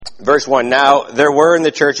Verse 1, Now there were in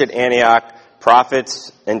the church at Antioch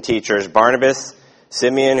prophets and teachers, Barnabas,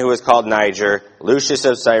 Simeon, who was called Niger, Lucius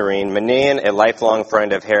of Cyrene, Manaen, a lifelong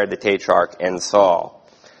friend of Herod the Tetrarch, and Saul.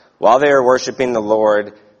 While they were worshiping the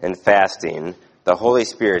Lord and fasting, the Holy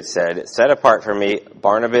Spirit said, Set apart for me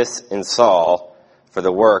Barnabas and Saul for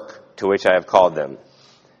the work to which I have called them.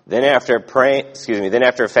 Then after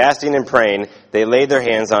fasting and praying, they laid their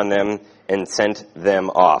hands on them and sent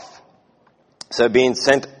them off. So being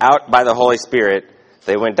sent out by the Holy Spirit,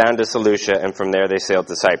 they went down to Seleucia, and from there they sailed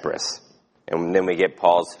to Cyprus. And then we get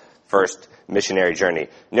Paul's first missionary journey.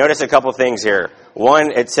 Notice a couple things here.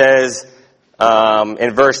 One, it says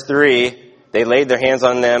in verse 3, they laid their hands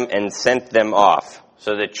on them and sent them off.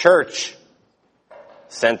 So the church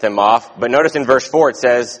sent them off. But notice in verse 4 it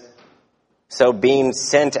says, so being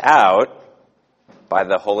sent out by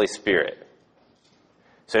the Holy Spirit.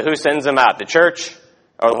 So who sends them out, the church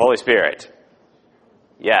or the Holy Spirit?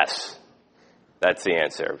 Yes, that's the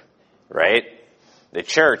answer, right? The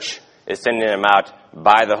church is sending them out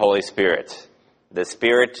by the Holy Spirit. The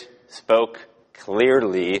Spirit spoke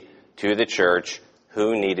clearly to the church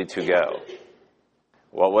who needed to go.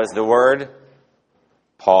 What was the word?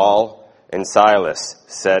 Paul and Silas.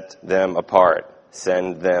 Set them apart.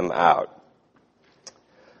 Send them out.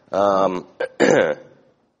 Look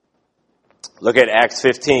at Acts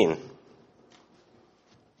 15.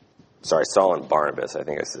 Sorry, Saul and Barnabas. I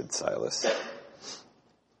think I said Silas.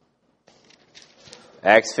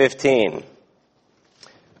 Acts 15.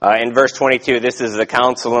 In verse 22, this is the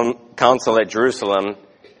council at Jerusalem,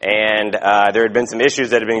 and there had been some issues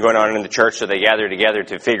that had been going on in the church, so they gathered together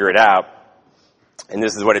to figure it out. And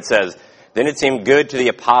this is what it says. Then it seemed good to the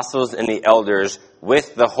apostles and the elders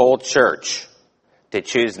with the whole church to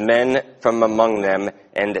choose men from among them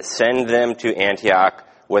and send them to Antioch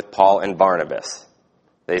with Paul and Barnabas.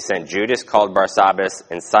 They sent Judas, called Barsabbas,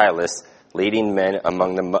 and Silas, leading men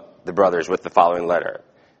among the brothers, with the following letter.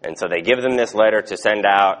 And so they give them this letter to send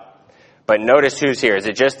out. But notice who's here. Is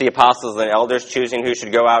it just the apostles and elders choosing who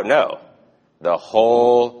should go out? No. The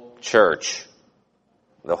whole church,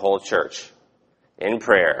 in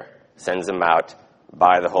prayer, sends them out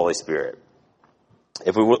by the Holy Spirit.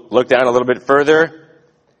 If we look down a little bit further,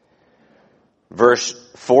 verse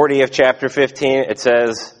 40 of chapter 15, it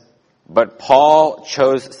says, But Paul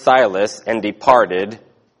chose Silas and departed,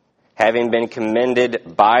 having been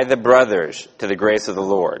commended by the brothers to the grace of the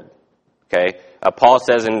Lord. Okay? Paul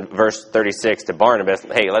says in verse 36 to Barnabas,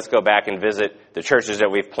 hey, let's go back and visit the churches that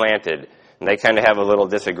we've planted. And they kind of have a little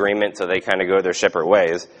disagreement, so they kind of go their separate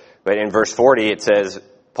ways. But in verse 40, it says,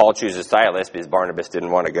 Paul chooses Silas because Barnabas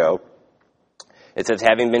didn't want to go. It says,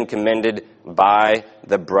 having been commended by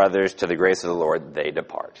the brothers to the grace of the Lord, they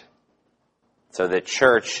depart. So the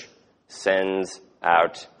church sends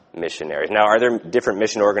out missionaries. Now, are there different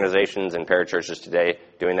mission organizations and parachurches today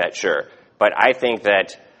doing that? Sure. But I think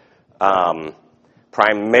that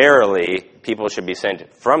primarily people should be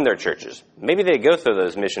sent from their churches. Maybe they go through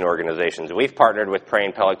those mission organizations. We've partnered with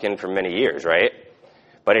Praying Pelican for many years, right?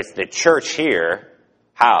 But it's the church here.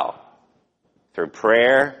 How? Through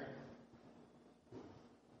prayer,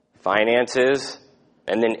 finances,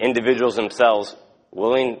 and then individuals themselves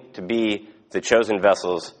willing to be the chosen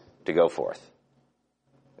vessels to go forth.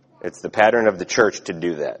 It's the pattern of the church to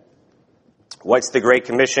do that. What's the Great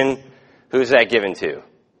Commission? Who's that given to?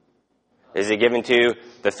 Is it given to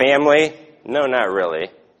the family? No, not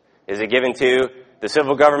really. Is it given to the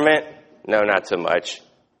civil government? No, not so much.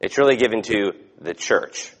 It's really given to the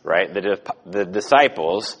church, right? The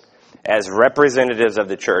disciples, as representatives of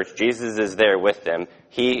the church, Jesus is there with them.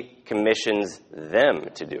 He commissions them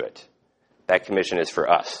to do it. That commission is for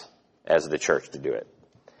us as the church to do it.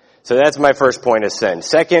 So that's my first point of send.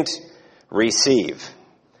 Second, receive.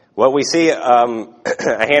 What we see a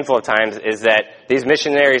handful of times is that these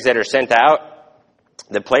missionaries that are sent out,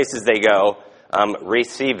 the places they go,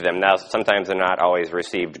 receive them. Now, sometimes they're not always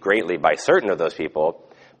received greatly by certain of those people,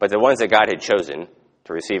 but the ones that God had chosen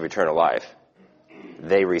to receive eternal life,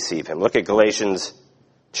 they receive him. Look at Galatians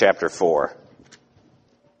chapter 4.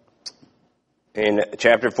 In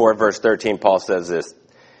chapter 4, verse 13, Paul says this,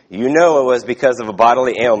 You know it was because of a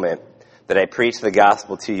bodily ailment that I preached the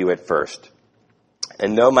gospel to you at first.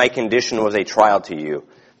 And though my condition was a trial to you,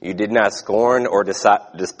 you did not scorn or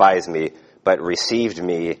despise me, but received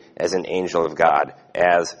me as an angel of God,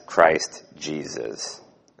 as Christ Jesus.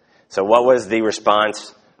 So what was the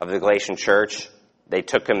response of the Galatian church? They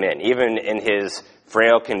took him in. Even in his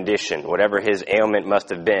frail condition, whatever his ailment must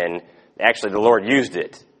have been, actually the Lord used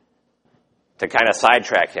it to kind of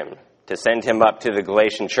sidetrack him, to send him up to the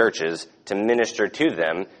Galatian churches to minister to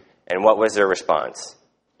them. And what was their response?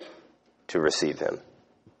 To receive him.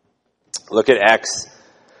 Look at Acts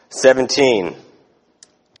 17.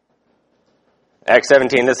 Acts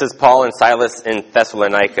 17, this is Paul and Silas in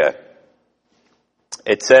Thessalonica.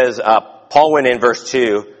 It says, Paul went in, verse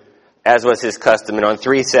 2, as was his custom, and on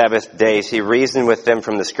 3 Sabbath days he reasoned with them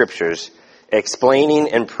from the Scriptures, explaining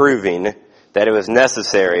and proving that it was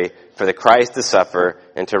necessary for the Christ to suffer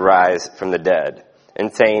and to rise from the dead,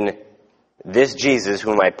 and saying, "This Jesus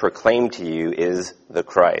whom I proclaim to you is the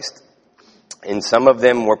Christ." And some of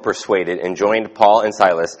them were persuaded and joined Paul and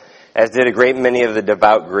Silas, as did a great many of the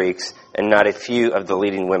devout Greeks, and not a few of the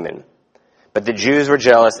leading women. But the Jews were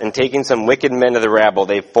jealous, and taking some wicked men of the rabble,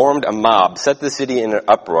 they formed a mob, set the city in an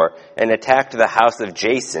uproar, and attacked the house of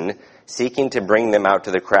Jason, seeking to bring them out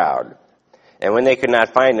to the crowd. And when they could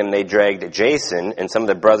not find them, they dragged Jason and some of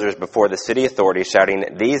the brothers before the city authorities,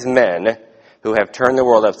 shouting, "These men, who have turned the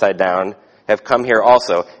world upside down, have come here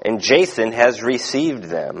also, and Jason has received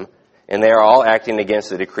them, and they are all acting against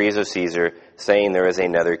the decrees of Caesar, saying there is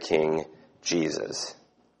another king, Jesus."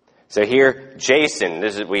 So here, Jason,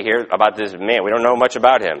 we hear about this man. We don't know much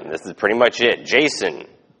about him. This is pretty much it. Jason.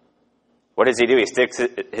 What does he do? He sticks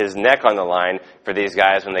his neck on the line for these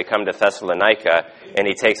guys when they come to Thessalonica, and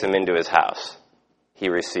he takes them into his house. He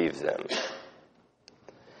receives them.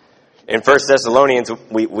 In 1 Thessalonians,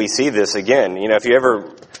 we see this again. You know, if you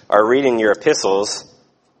ever are reading your epistles,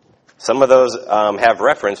 some of those have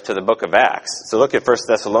reference to the book of Acts. So look at 1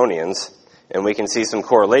 Thessalonians, and we can see some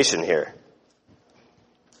correlation here.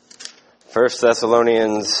 1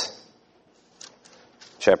 Thessalonians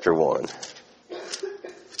chapter 1.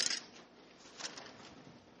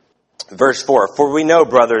 Verse 4, "For we know,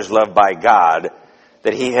 brothers loved by God,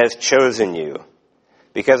 that he has chosen you,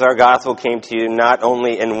 because our gospel came to you not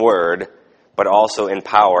only in word, but also in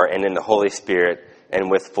power and in the Holy Spirit and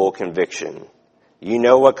with full conviction. You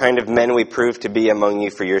know what kind of men we proved to be among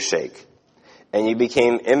you for your sake. And you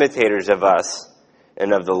became imitators of us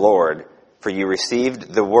and of the Lord, for you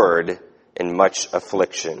received the word in much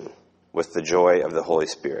affliction with the joy of the Holy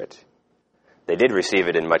Spirit." They did receive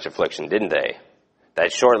it in much affliction, didn't they?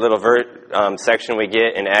 That short little section we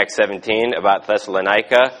get in Acts 17 about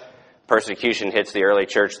Thessalonica, persecution hits the early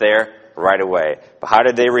church there right away. But how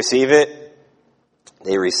did they receive it?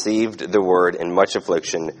 They received the word in much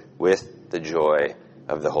affliction with the joy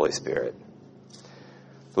of the Holy Spirit.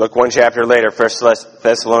 Look one chapter later, 1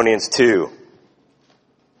 Thessalonians 2,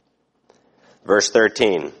 verse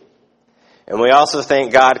 13. "And we also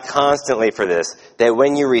thank God constantly for this, that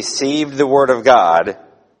when you received the word of God,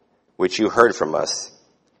 which you heard from us,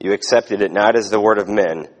 you accepted it not as the word of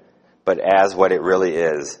men, but as what it really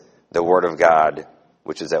is, the word of God,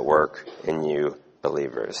 which is at work in you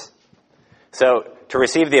believers." So, to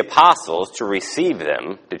receive the apostles, to receive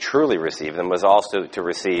them, to truly receive them, was also to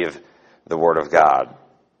receive the word of God.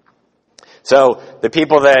 So, the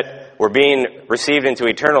people that were being received into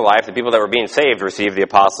eternal life, the people that were being saved, received the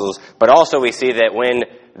apostles, but also we see that when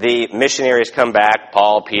the missionaries come back,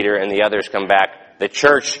 Paul, Peter, and the others come back, the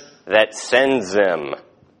church that sends them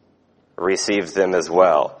receives them as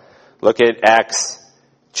well. Look at Acts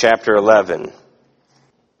chapter 11.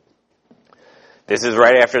 This is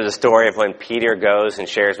right after the story of when Peter goes and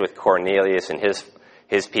shares with Cornelius and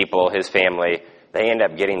his people, his family. They end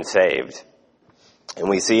up getting saved. And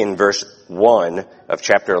we see in verse 1 of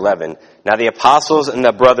chapter 11, "Now the apostles and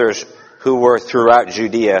the brothers who were throughout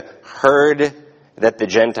Judea heard that the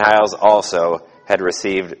Gentiles also had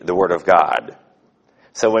received the word of God."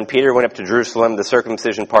 So when Peter went up to Jerusalem, the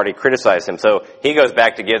circumcision party criticized him. So he goes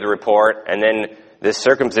back to give the report, and then this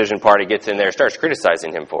circumcision party gets in there and starts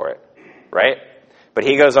criticizing him for it, right? But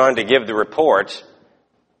he goes on to give the report,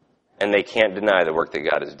 and they can't deny the work that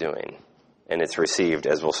God is doing. And it's received,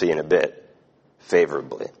 as we'll see in a bit,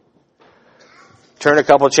 favorably. Turn a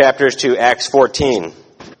couple chapters to Acts 14.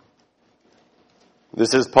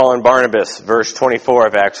 This is Paul and Barnabas, verse 24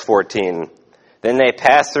 of Acts 14. "Then they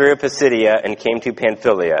passed through Pisidia and came to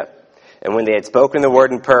Pamphylia. And when they had spoken the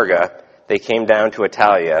word in Perga, they came down to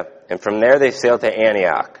Attalia. And from there they sailed to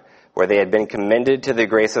Antioch, where they had been commended to the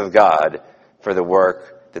grace of God for the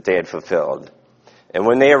work that they had fulfilled. And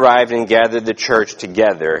when they arrived and gathered the church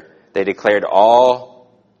together, they declared all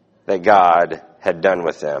that God had done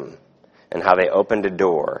with them, and how they opened a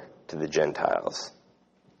door to the Gentiles."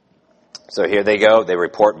 So here they go. They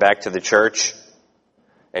report back to the church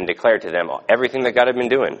and declare to them everything that God had been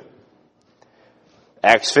doing.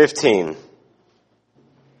 Acts 15.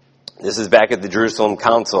 This is back at the Jerusalem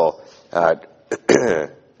Council. I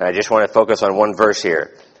just want to focus on one verse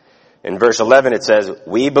here. In verse 11 it says,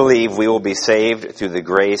 "We believe we will be saved through the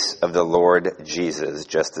grace of the Lord Jesus,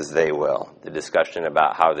 just as they will." The discussion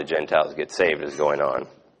about how the Gentiles get saved is going on.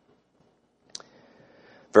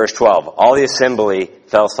 Verse 12, all the assembly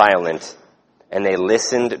fell silent, and they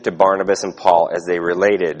listened to Barnabas and Paul as they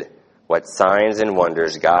related what signs and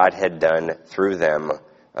wonders God had done through them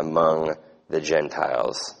among the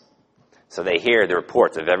Gentiles. So they hear the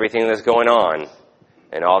reports of everything that's going on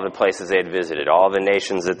in all the places they had visited, all the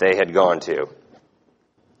nations that they had gone to.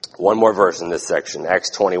 One more verse in this section, Acts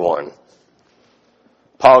 21.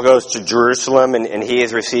 Paul goes to Jerusalem and he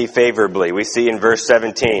is received favorably. We see in verse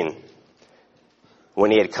 17,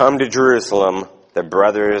 when he had come to Jerusalem, the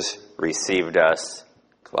brothers received us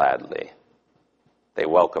gladly. They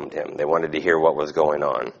welcomed him. They wanted to hear what was going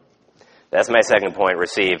on. That's my second point,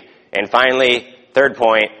 receive. And finally, third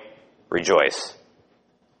point, rejoice.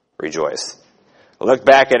 Rejoice. Look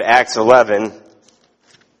back at Acts 11.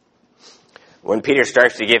 When Peter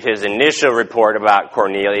starts to give his initial report about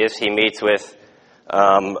Cornelius, he meets with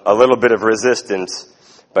a little bit of resistance.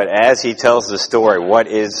 But as he tells the story, what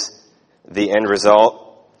is the end result?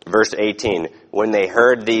 Verse 18, when they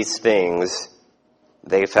heard these things,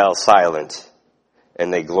 they fell silent,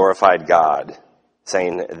 and they glorified God,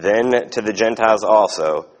 saying, then to the Gentiles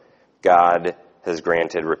also, God has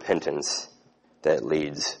granted repentance that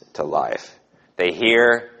leads to life. They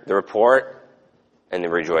hear the report, and they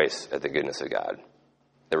rejoice at the goodness of God.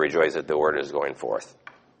 They rejoice that the word is going forth.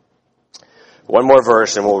 One more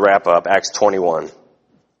verse and we'll wrap up. Acts 21.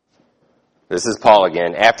 This is Paul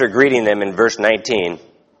again. After greeting them in verse 19,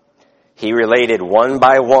 he related one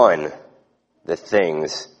by one the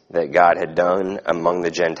things that God had done among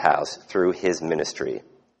the Gentiles through his ministry.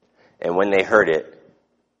 And when they heard it,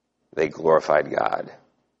 they glorified God.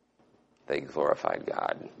 They glorified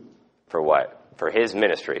God. For what? For his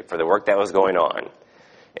ministry, for the work that was going on.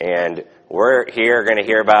 And we're here going to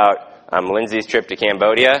hear about Lindsay's trip to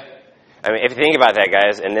Cambodia. I mean, if you think about that,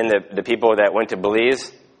 guys, and then the people that went to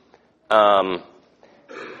Belize, I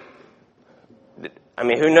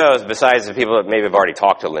mean, who knows, besides the people that maybe have already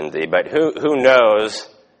talked to Lindsay, but who knows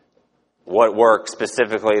what work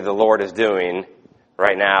specifically the Lord is doing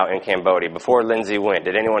right now in Cambodia? Before Lindsay went,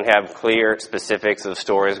 did anyone have clear specifics of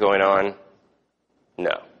stories going on?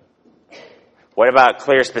 No. What about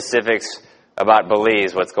clear specifics about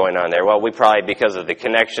Belize, what's going on there? Well, we probably, because of the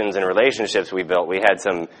connections and relationships we built, we had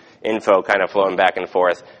some info kind of flowing back and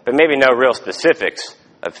forth, but maybe no real specifics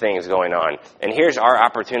of things going on. And here's our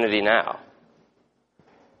opportunity now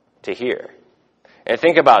to hear. And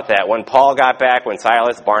think about that. When Paul got back, when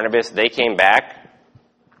Silas, Barnabas, they came back,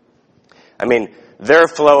 I mean, their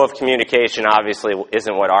flow of communication obviously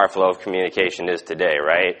isn't what our flow of communication is today,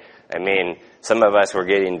 right? I mean, some of us were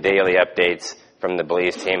getting daily updates from the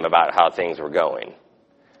Belize team about how things were going.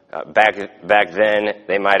 Back then,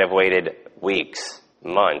 they might have waited weeks,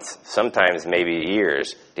 months, sometimes maybe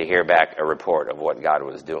years to hear back a report of what God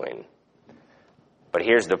was doing. But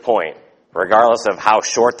here's the point. Regardless of how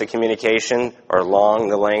short the communication or long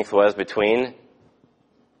the length was between,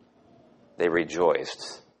 they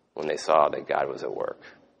rejoiced when they saw that God was at work.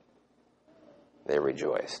 They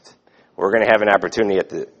rejoiced. We're going to have an opportunity at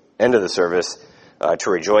the end of the service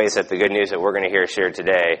to rejoice at the good news that we're going to hear shared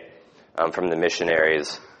today from the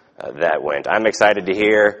missionaries that went. I'm excited to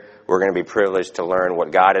hear. We're going to be privileged to learn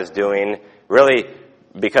what God is doing. Really,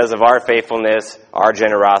 because of our faithfulness, our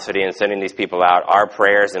generosity in sending these people out, our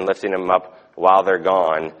prayers and lifting them up while they're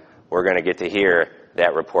gone, we're going to get to hear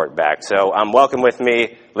that report back. So welcome with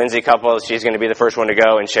me, Lindsay Couples. She's going to be the first one to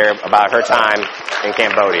go and share about her time in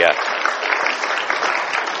Cambodia.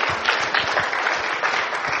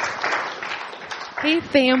 Hey,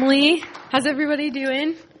 family. How's everybody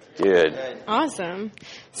doing? Good. Awesome.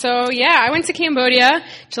 So, yeah, I went to Cambodia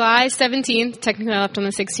July 17th. Technically, I left on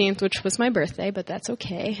the 16th, which was my birthday, but that's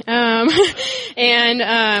okay. I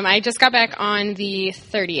just got back on the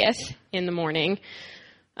 30th in the morning.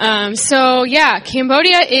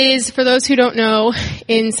 Cambodia is, for those who don't know,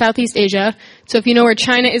 in Southeast Asia. So if you know where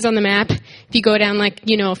China is on the map, if you go down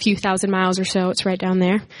a few thousand miles or so, it's right down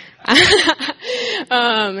there.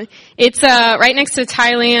 It's right next to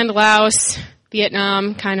Thailand, Laos,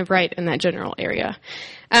 Vietnam, kind of right in that general area.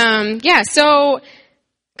 So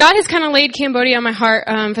God has kind of laid Cambodia on my heart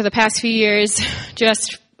for the past few years,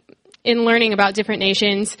 just in learning about different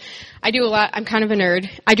nations. I do a lot. I'm kind of a nerd.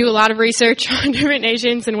 I do a lot of research on different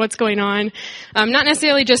nations and what's going on. Not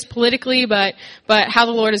necessarily just politically, but how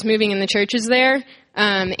the Lord is moving in the churches there.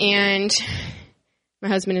 And my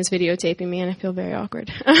husband is videotaping me, and I feel very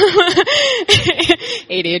awkward.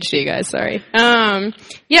 ADHD, guys. Sorry. And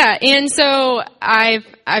so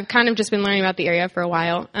I've kind of just been learning about the area for a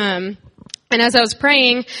while. And as I was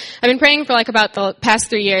praying, I've been praying for about the past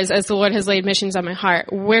 3 years as the Lord has laid missions on my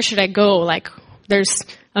heart. Where should I go? There's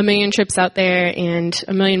a million trips out there and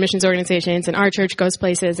a million missions organizations, and our church goes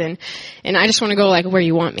places, and I just want to go like where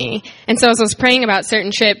you want me. And so as I was praying about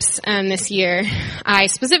certain trips this year, I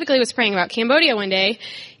specifically was praying about Cambodia one day,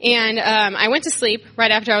 and I went to sleep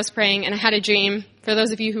right after I was praying, and I had a dream. For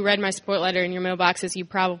those of you who read my support letter in your mailboxes, you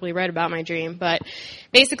probably read about my dream. But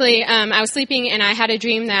basically, I was sleeping, and I had a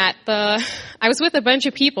dream that I was with a bunch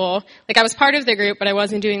of people. Like, I was part of the group, but I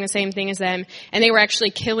wasn't doing the same thing as them. And they were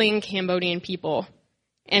actually killing Cambodian people.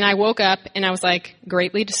 And I woke up, and I was, like,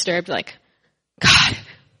 greatly disturbed. Like, God,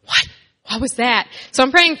 what was that? So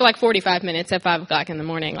I'm praying for, like, 45 minutes at 5 o'clock in the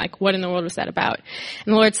morning. Like, what in the world was that about?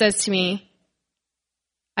 And the Lord says to me,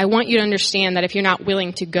 I want you to understand that if you're not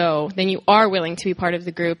willing to go, then you are willing to be part of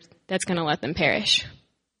the group that's going to let them perish.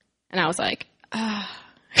 And I was like, ah.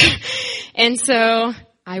 And so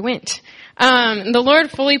I went. The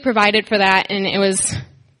Lord fully provided for that, and it was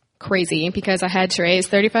crazy because I had to raise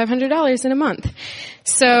 $3,500 in a month.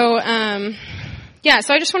 So, so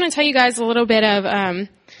I just want to tell you guys a little bit of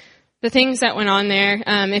the things that went on there.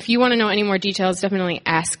 If you want to know any more details, definitely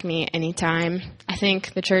ask me anytime. I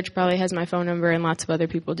think the church probably has my phone number and lots of other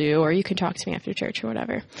people do, or you can talk to me after church or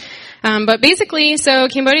whatever. But basically, so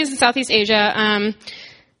Cambodia is in Southeast Asia.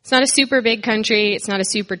 It's not a super big country. It's not a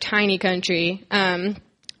super tiny country.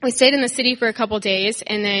 We stayed in the city for a couple days,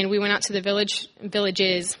 and then we went out to the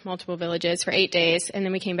villages, multiple villages, for 8 days, and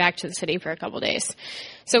then we came back to the city for a couple days.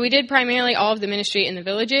 So we did primarily all of the ministry in the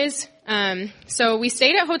villages. So we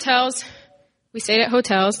stayed at hotels.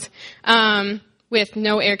 With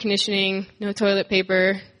no air conditioning, no toilet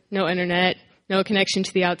paper, no internet, no connection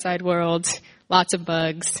to the outside world, lots of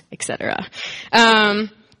bugs, etc.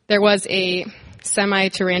 There was a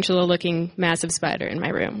semi-tarantula-looking massive spider in my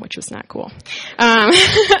room, which was not cool.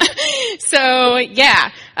 So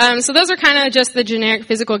those are kind of just the generic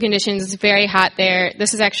physical conditions. It's very hot there.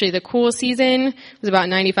 This is actually the cool season. It was about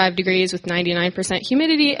 95 degrees with 99%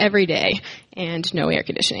 humidity every day and no air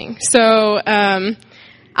conditioning. So,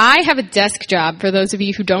 I have a desk job, for those of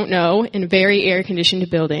you who don't know, in a very air-conditioned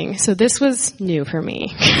building. So this was new for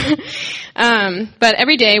me. But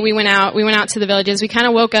every day we went out to the villages. We kind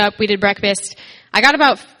of woke up, we did breakfast. I got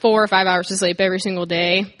about 4 or 5 hours of sleep every single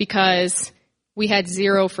day because we had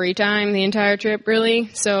zero free time the entire trip, really.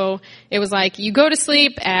 So it was like, you go to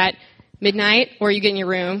sleep at midnight or you get in your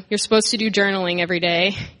room. You're supposed to do journaling every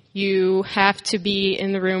day. You have to be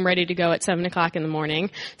in the room ready to go at 7 o'clock in the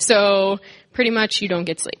morning. So pretty much you don't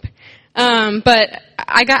get sleep. But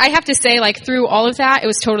I have to say, like, through all of that, it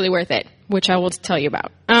was totally worth it, which I will tell you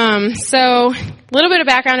about. So a little bit of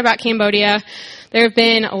background about Cambodia. There have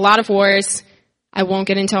been a lot of wars. I won't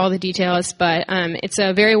get into all the details, but it's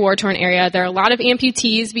a very war-torn area. There are a lot of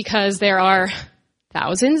amputees because there are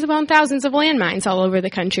thousands upon thousands of landmines all over the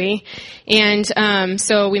country. And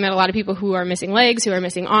so we met a lot of people who are missing legs, who are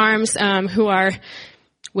missing arms, who are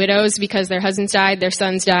widows because their husbands died, their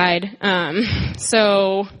sons died.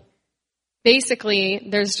 So basically,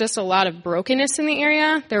 there's just a lot of brokenness in the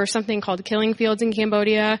area. There was something called killing fields in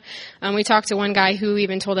Cambodia. We talked to one guy who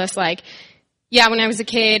even told us, like, yeah, when I was a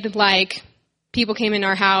kid, like, people came in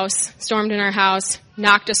our house, stormed in our house,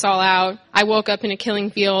 knocked us all out. I woke up in a killing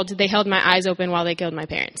field. They held my eyes open while they killed my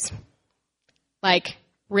parents. Like,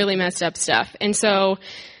 really messed up stuff. And so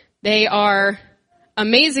they are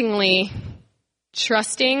amazingly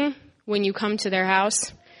trusting when you come to their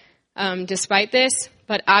house, despite this,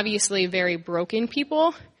 but obviously very broken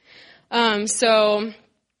people. So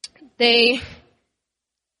they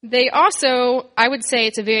also, I would say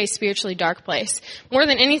it's a very spiritually dark place. More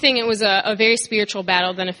than anything, it was a very spiritual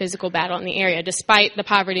battle than a physical battle in the area, despite the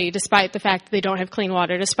poverty, despite the fact that they don't have clean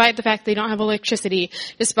water, despite the fact that they don't have electricity,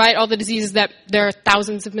 despite all the diseases that there are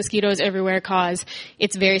thousands of mosquitoes everywhere cause.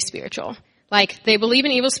 It's very spiritual. Like, they believe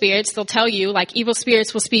in evil spirits. They'll tell you, like, evil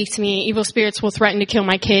spirits will speak to me. Evil spirits will threaten to kill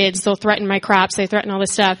my kids. They'll threaten my crops. They threaten all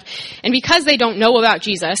this stuff. And because they don't know about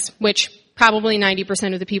Jesus, which probably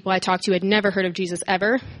 90% of the people I talked to had never heard of Jesus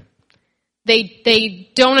ever,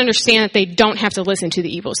 they don't understand that they don't have to listen to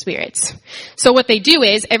the evil spirits. So what they do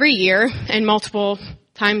is, every year, and multiple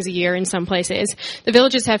times a year in some places, the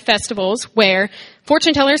villages have festivals where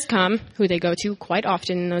fortune tellers come, who they go to quite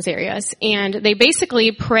often in those areas, and they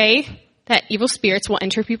basically pray that evil spirits will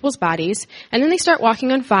enter people's bodies, and then they start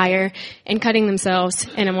walking on fire and cutting themselves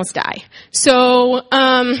and almost die. So,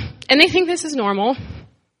 and they think this is normal.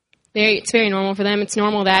 It's very normal for them. It's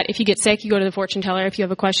normal that if you get sick, you go to the fortune teller. If you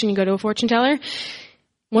have a question, you go to a fortune teller.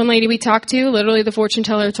 One lady we talked to, literally the fortune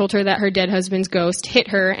teller told her that her dead husband's ghost hit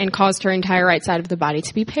her and caused her entire right side of the body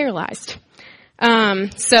to be paralyzed.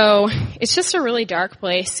 So it's just a really dark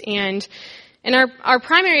place, and our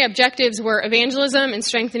primary objectives were evangelism and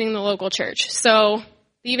strengthening the local church. So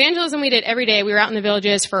the evangelism we did every day, we were out in the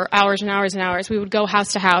villages for hours and hours and hours. We would go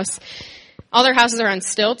house to house. All their houses are on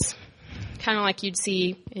stilts, kind of like you'd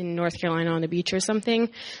see in North Carolina on the beach or something.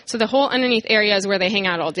 So the whole underneath area is where they hang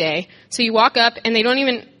out all day. So you walk up, and they don't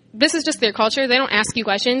even, this is just their culture. They don't ask you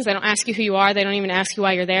questions. They don't ask you who you are. They don't even ask you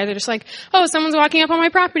why you're there. They're just like, oh, someone's walking up on my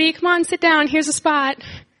property. Come on, sit down. Here's a spot.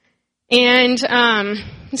 And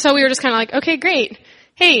so we were just kind of like, okay, great.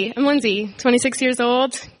 Hey, I'm Lindsay, 26 years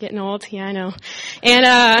old. Getting old. Yeah, I know. And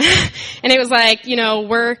it was like,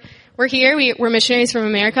 we're here. We're missionaries from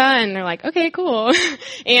America. And they're like, okay, cool.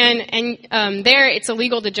 And there it's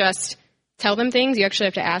illegal to just tell them things. You actually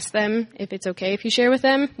have to ask them if it's okay if you share with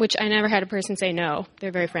them, which I never had a person say no.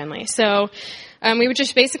 They're very friendly. So we would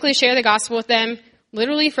just basically share the gospel with them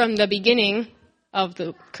literally from the beginning of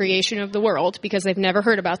the creation of the world, because they've never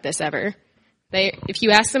heard about this ever. If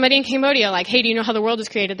you ask somebody in Cambodia, like, hey, do you know how the world was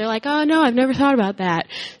created? They're like, oh, no, I've never thought about that.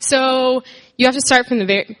 So you have to start from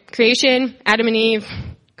the creation, Adam and Eve,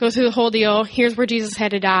 go through the whole deal. Here's where Jesus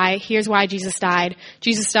had to die. Here's why Jesus died.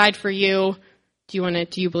 Jesus died for you. Do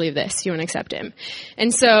you believe this? Do you want to accept him?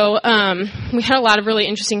 And so we had a lot of really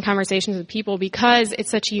interesting conversations with people because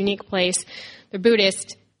it's such a unique place. They're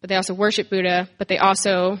Buddhist, but they also worship Buddha, but they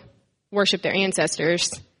also worship their ancestors,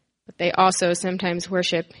 but they also sometimes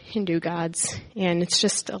worship Hindu gods. And it's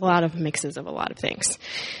just a lot of mixes of a lot of things.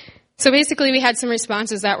 So basically we had some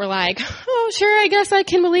responses that were like, oh, sure, I guess I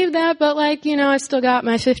can believe that, but I've still got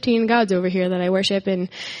my 15 gods over here that I worship. And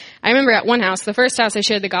I remember at one house, the first house I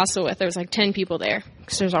shared the gospel with, there was 10 people there,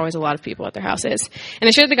 because there's always a lot of people at their houses. And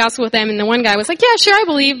I shared the gospel with them, and the one guy was like, yeah, sure, I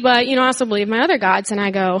believe, but, I also believe my other gods. And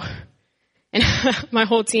I go, and my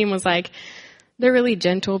whole team was like, they're really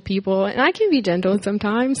gentle people, and I can be gentle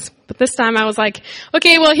sometimes. But this time I was like,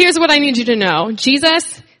 okay, well, here's what I need you to know.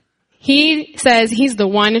 Jesus, he says he's the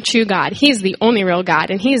one true God. He's the only real God,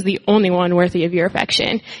 and he is the only one worthy of your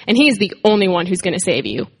affection. And he's the only one who's going to save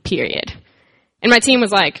you, period. And my team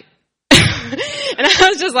was like, and I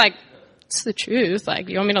was just like, it's the truth.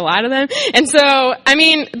 You want me to lie to them? And so,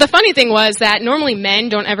 the funny thing was that normally men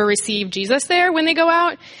don't ever receive Jesus there when they go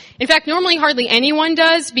out. In fact, normally hardly anyone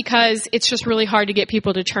does, because it's just really hard to get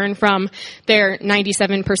people to turn from their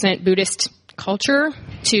 97% Buddhist culture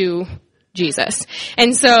to Jesus.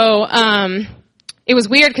 And so, it was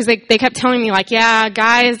weird because they kept telling me yeah,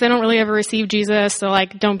 guys, they don't really ever receive Jesus. So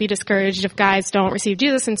don't be discouraged if guys don't receive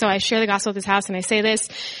Jesus. And so I share the gospel with this house and I say this.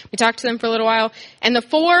 We talk to them for a little while, and the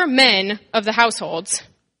 4 men of the households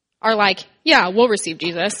are like, yeah, we'll receive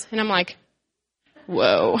Jesus. And I'm like,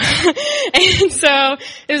 whoa. And so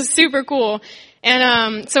it was super cool.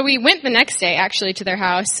 And so we went the next day actually to their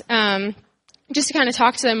house, just to kind of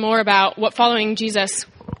talk to them more about what following Jesus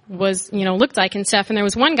was, looked like and stuff. And there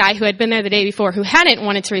was one guy who had been there the day before who hadn't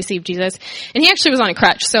wanted to receive Jesus. And he actually was on a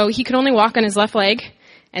crutch. So he could only walk on his left leg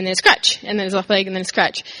and then his crutch, and then his left leg and then his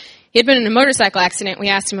crutch. He had been in a motorcycle accident we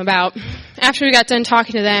asked him about. After we got done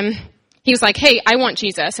talking to them, he was like, hey, I want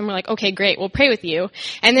Jesus. And we're like, okay, great. We'll pray with you.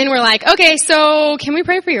 And then we're like, okay, so can we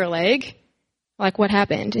pray for your leg? What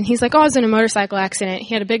happened? And he's like, oh, I was in a motorcycle accident.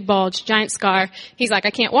 He had a big bulge, giant scar. He's like, I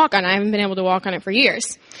can't walk on it. I haven't been able to walk on it for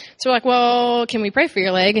years. So we're like, well, can we pray for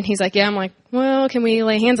your leg? And he's like, yeah. I'm like, well, can we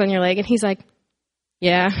lay hands on your leg? And he's like,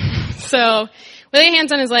 yeah. So we lay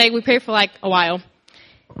hands on his leg. We pray for a while.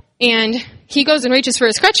 And he goes and reaches for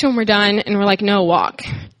his crutch when we're done. And we're like, no, walk.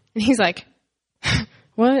 And he's like,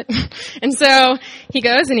 what? And so he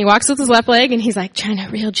goes and he walks with his left leg. And he's like trying to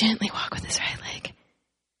real gently walk with his right leg.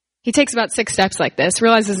 He takes about 6 steps like this,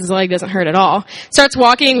 realizes his leg doesn't hurt at all, starts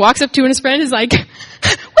walking, walks up to his friend, is like,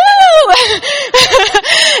 woo!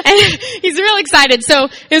 And he's real excited. So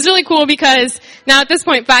it was really cool because now at this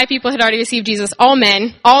point, 5 people had already received Jesus, all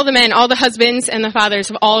men, all the husbands and the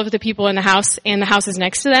fathers of all of the people in the house and the houses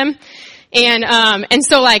next to them. And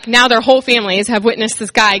so now their whole families have witnessed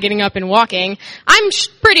this guy getting up and walking. I'm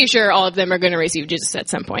pretty sure all of them are going to receive Jesus at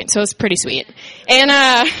some point. So it's pretty sweet.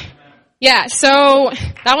 And, yeah, so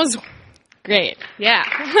that was great. Yeah.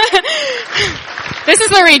 This is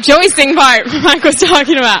the rejoicing part Mike was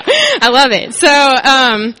talking about. I love it.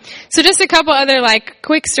 So just a couple other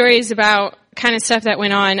quick stories about kind of stuff that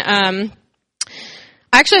went on. I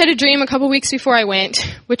actually had a dream a couple weeks before I went,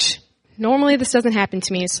 which normally this doesn't happen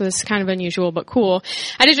to me, so this is kind of unusual but cool.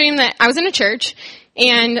 I had a dream that I was in a church,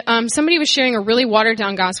 and somebody was sharing a really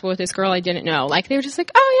watered-down gospel with this girl I didn't know. They were just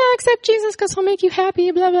like, oh, yeah, accept Jesus because he'll make you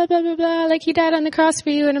happy, blah, blah, blah, blah, blah. He died on the cross for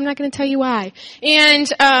you, and I'm not going to tell you why. And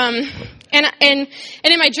in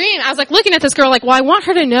my dream, I was, looking at this girl, well, I want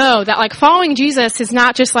her to know that, following Jesus is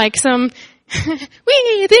not just, some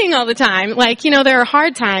wee thing all the time. There are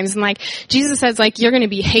hard times, and, Jesus says, you're going to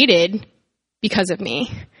be hated because of me.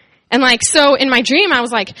 And like, so in my dream, I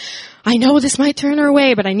was like, I know this might turn her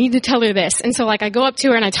away, but I need to tell her this. And so like, I go up to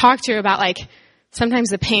her and I talk to her about like, sometimes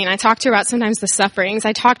the pain. I talk to her about sometimes the sufferings.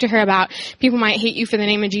 I talk to her about people might hate you for the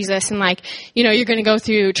name of Jesus and like, you know, you're going to go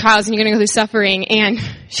through trials and you're going to go through suffering. And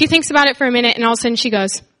she thinks about it for a minute and all of a sudden she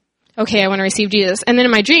goes, okay, I want to receive Jesus. And then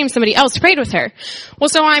in my dream, somebody else prayed with her. Well,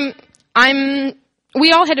 so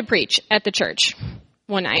we all had to preach at the church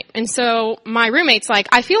one night. And so my roommate's like,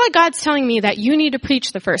 I feel like God's telling me that you need to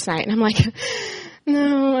preach the first night. And I'm like,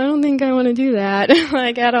 no, I don't think I want to do that,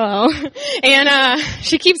 like at all. And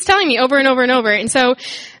she keeps telling me over and over and over. And so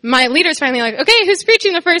my leader's finally like, okay, who's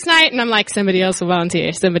preaching the first night? And I'm like, somebody else will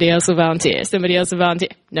volunteer, somebody else will volunteer, somebody else will volunteer.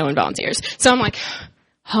 No one volunteers. So I'm like,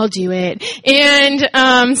 I'll do it.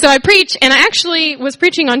 And so I preach, and I actually was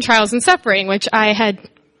preaching on trials and suffering, which I had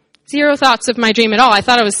zero thoughts of my dream at all. I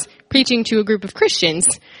thought I was preaching to a group of Christians,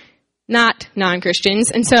 not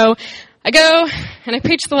non-Christians. And so I go and I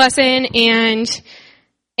preach the lesson,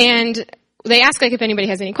 and they ask like if anybody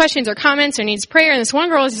has any questions or comments or needs prayer. And this one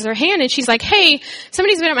girl raises her hand and she's like, hey,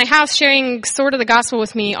 somebody's been at my house sharing sort of the gospel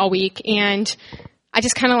with me all week, and I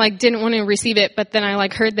just kind of like didn't want to receive it, but then I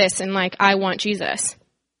like heard this and like I want Jesus.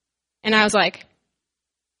 And I was like,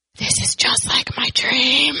 this is just like my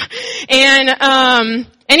dream. And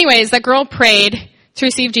anyways, that girl prayed to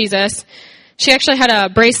receive Jesus. She actually had a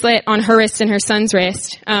bracelet on her wrist and her son's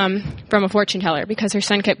wrist from a fortune teller because her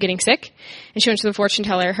son kept getting sick. And she went to the fortune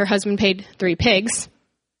teller. Her husband paid 3 pigs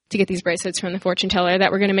to get these bracelets from the fortune teller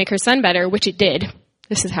that were going to make her son better, which it did.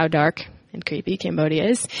 This is how dark and creepy Cambodia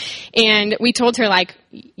is. And we told her, like,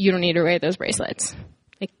 you don't need to wear those bracelets.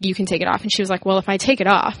 Like, you can take it off. And she was like, well, if I take it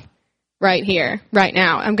off right here, right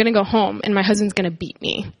now, I'm going to go home and my husband's going to beat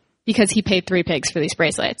me because he paid 3 pigs for these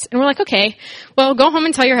bracelets. And we're like, okay, well, go home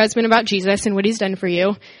and tell your husband about Jesus and what he's done for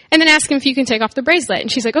you, and then ask him if you can take off the bracelet.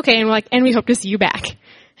 And she's like, okay. And we're like, and we hope to see you back.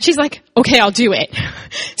 She's like, okay, I'll do it.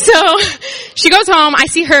 So she goes home. I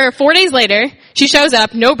see her 4 days later. She shows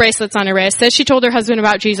up, no bracelets on her wrist, says she told her husband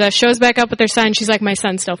about Jesus, shows back up with her son. She's like, my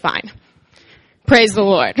son's still fine. Praise the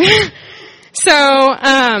Lord.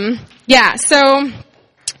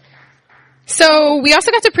 So we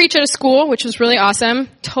also got to preach at a school, which was really awesome.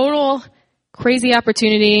 Total crazy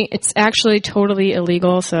opportunity. It's actually totally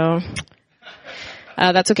illegal, so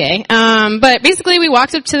that's okay. But basically we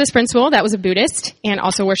walked up to this principal that was a Buddhist and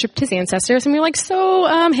also worshipped his ancestors. And we were like, so,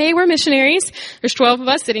 hey, we're missionaries. There's 12 of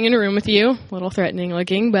us sitting in a room with you. A little threatening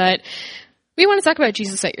looking, but we want to talk about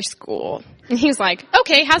Jesus at your school. And he was like,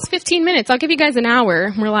 okay, how's 15 minutes? I'll give you guys an hour.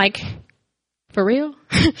 And we're like, for real?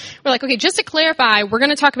 We're like, okay, just to clarify, we're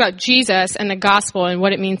going to talk about Jesus and the gospel and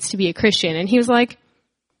what it means to be a Christian. And he was like,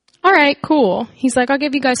 all right, cool. He's like, I'll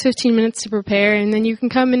give you guys 15 minutes to prepare, and then you can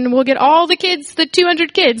come and we'll get all the kids, the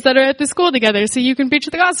 200 kids that are at the school together, so you can preach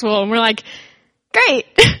the gospel. And we're like, great.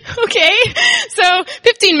 Okay. So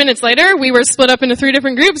 15 minutes later, we were split up into 3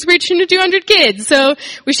 different groups preaching to 200 kids. So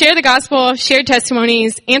we shared the gospel, shared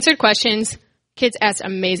testimonies, answered questions. Kids asked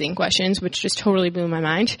amazing questions, which just totally blew my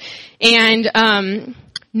mind. And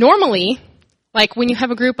normally, like when you have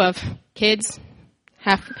a group of kids,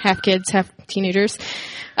 half kids, half teenagers,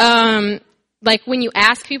 like when you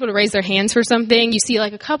ask people to raise their hands for something, you see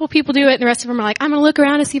like a couple people do it, and the rest of them are like, I'm going to look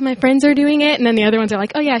around to see if my friends are doing it. And then the other ones are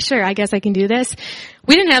like, oh yeah, sure, I guess I can do this.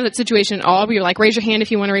 We didn't have that situation at all. We were like, raise your hand if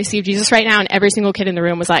you want to receive Jesus right now. And every single kid in the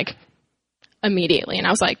room was like, immediately. And I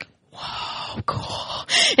was like, whoa, cool.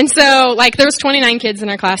 And so like there was 29 kids in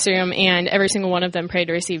our classroom, and every single one of them prayed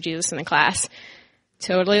to receive Jesus in the class.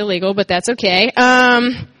 Totally illegal, but that's okay.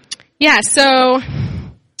 So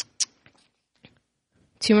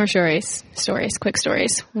 2 more quick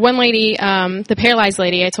stories. One lady, the paralyzed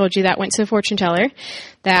lady I told you that went to a fortune teller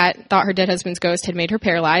that thought her dead husband's ghost had made her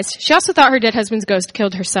paralyzed. She also thought her dead husband's ghost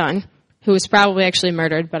killed her son, who was probably actually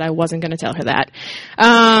murdered, but I wasn't going to tell her that.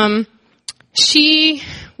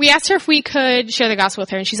 We asked her if we could share the gospel with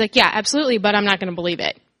her, and she's like, yeah, absolutely, but I'm not going to believe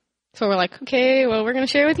it. So we're like, okay, well, we're going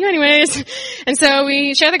to share it with you anyways. And so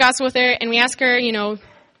we share the gospel with her, and we ask her,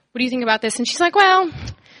 what do you think about this? And she's like, well,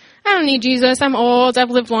 I don't need Jesus. I'm old. I've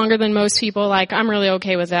lived longer than most people. Like, I'm really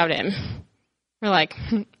okay without him. We're like,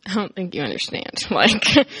 I don't think you understand. Like,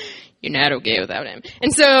 you're not okay without him.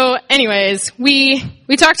 And so, anyways, we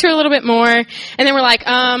talked to her a little bit more, and then we're like,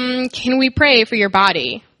 can we pray for your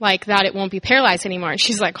body? Like, that it won't be paralyzed anymore. And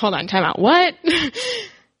she's like, hold on, time out. What?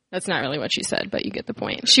 That's not really what she said, but you get the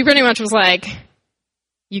point. She pretty much was like,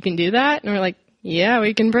 you can do that? And we're like, yeah,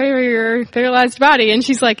 we can pray for your paralyzed body. And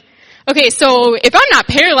she's like, okay, so if I'm not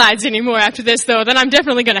paralyzed anymore after this, though, then I'm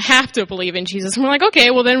definitely going to have to believe in Jesus. And we're like, okay,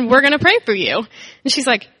 well, then we're going to pray for you. And she's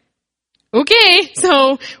like, okay.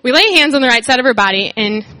 So we lay hands on the right side of her body,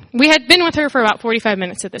 and we had been with her for about 45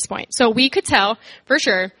 minutes at this point. So we could tell for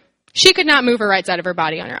sure she could not move her right side of her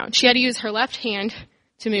body on her own. She had to use her left hand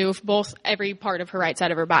to move every part of her right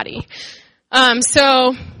side of her body.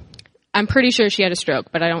 So I'm pretty sure she had a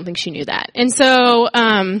stroke, but I don't think she knew that. And so,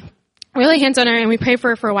 we lay hands on her and we pray for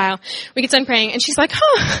her for a while. We get done praying and she's like,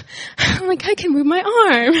 I'm like, I can move my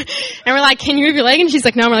arm. And we're like, can you move your leg? And she's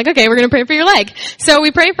like, no. And we're like, okay, we're going to pray for your leg. So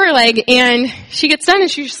we pray for her leg and she gets done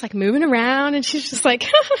and she's just like moving around and she's just like,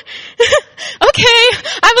 okay,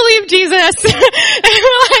 I believe Jesus. And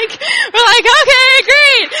we're like, okay,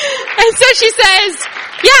 great. And so she says,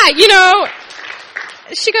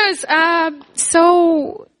 she goes,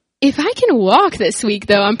 so if I can walk this week,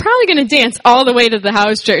 though, I'm probably going to dance all the way to the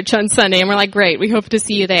house church on Sunday. And we're like, great, we hope to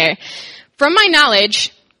see you there. From my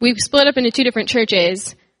knowledge, we've split up into 2 different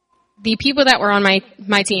churches. The people that were on my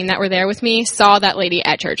team that were there with me saw that lady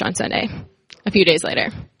at church on Sunday a few days later.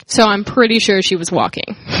 So I'm pretty sure she was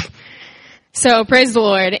walking. So praise the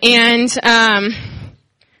Lord. And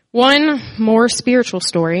one more spiritual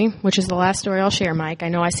story, which is the last story I'll share, Mike. I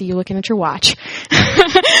know I see you looking at your watch.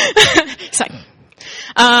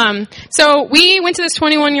 So we went to this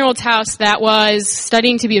 21-year-old's house that was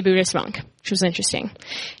studying to be a Buddhist monk, which was interesting,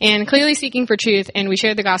 and clearly seeking for truth, and we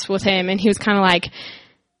shared the gospel with him, and he was kind of like,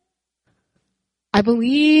 I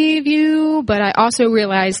believe you, but I also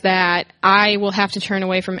realize that I will have to turn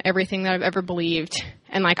away from everything that I've ever believed,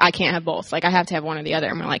 and I can't have both. I have to have one or the other.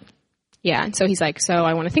 And we're like, yeah. And so he's like, so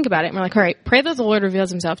I want to think about it. And we're like, all right, pray that the Lord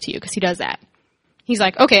reveals himself to you, because he does that. He's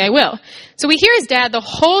like, okay, I will. So we hear his dad the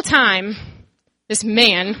whole time. This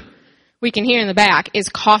man, we can hear in the back, is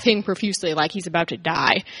coughing profusely like he's about to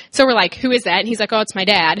die. So we're like, who is that? And he's like, oh, it's my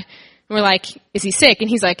dad. And we're like, is he sick? And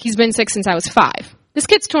he's like, he's been sick since I was 5. This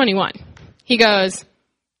kid's 21. He goes,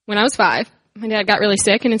 when I was 5, my dad got really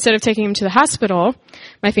sick, and instead of taking him to the hospital,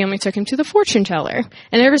 my family took him to the fortune teller.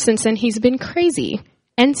 And ever since then, he's been crazy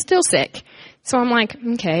and still sick. So I'm like,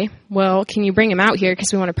 okay, well, can you bring him out here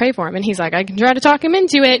because we want to pray for him? And he's like, I can try to talk him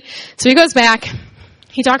into it. So he goes back.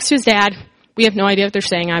 He talks to his dad. We have no idea what they're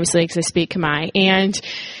saying, obviously, because they speak Khmer. And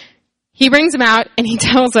he brings him out, and he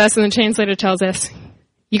tells us, and the translator tells us,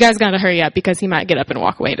 you guys got to hurry up because he might get up and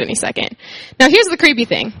walk away at any second. Now, here's the creepy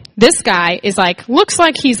thing. This guy is looks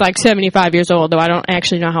like he's 75 years old, though I don't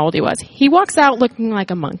actually know how old he was. He walks out looking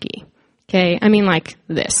like a monkey. Okay? I mean, like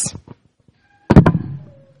this.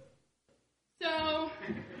 So,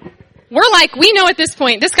 we know at this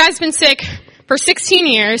point, this guy's been sick for 16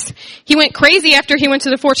 years. He went crazy after he went to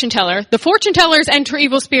the fortune teller. The fortune tellers enter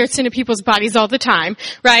evil spirits into people's bodies all the time,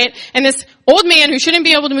 right? And this old man who shouldn't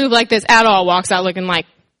be able to move like this at all walks out looking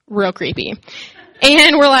real creepy.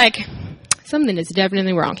 And we're like, something is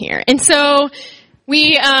definitely wrong here. And so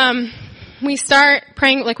we start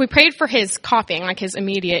praying, we prayed for his coughing, his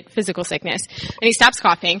immediate physical sickness. And he stops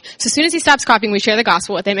coughing. So as soon as he stops coughing, we share the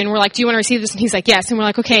gospel with him. And we're like, do you want to receive this? And he's like, yes. And we're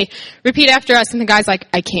like, okay, repeat after us. And the guy's like,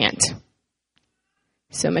 I can't.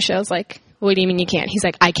 So Michelle's like, what do you mean you can't? He's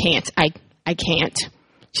like, I can't. I can't.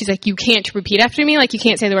 She's like, you can't repeat after me? You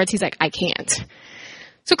can't say the words? He's like, I can't.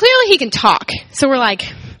 So clearly he can talk. So we're like,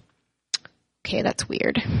 okay, that's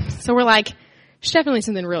weird. So we're like, there's definitely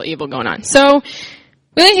something real evil going on. So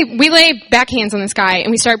we lay back hands on this guy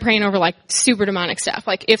and we start praying over super demonic stuff.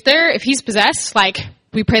 If he's possessed,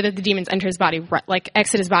 we pray that the demons enter his body,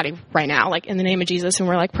 exit his body right now, in the name of Jesus. And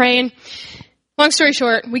we're praying. Long story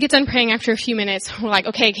short, we get done praying after a few minutes. We're like,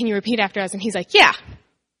 okay, can you repeat after us? And he's like, yeah.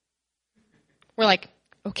 We're like,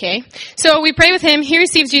 okay. So we pray with him. He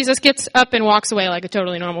receives Jesus, gets up and walks away like a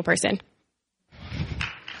totally normal person.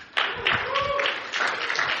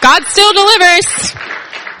 God still delivers.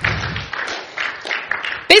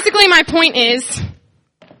 Basically, my point is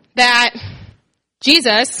that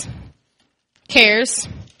Jesus cares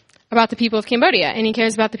about the people of Cambodia, and he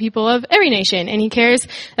cares about the people of every nation, and he cares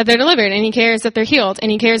that they're delivered, and he cares that they're healed, and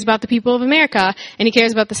he cares about the people of America, and he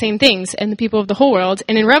cares about the same things, and the people of the whole world.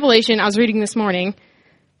 And in Revelation, I was reading this morning,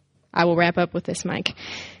 I will wrap up with this, Mike.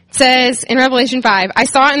 It says in Revelation 5, I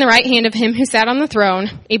saw in the right hand of him who sat on the throne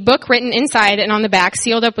a book written inside and on the back,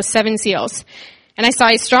 sealed up with 7 seals. And I saw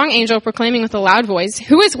a strong angel proclaiming with a loud voice,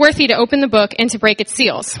 who is worthy to open the book and to break its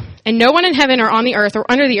seals? And no one in heaven or on the earth or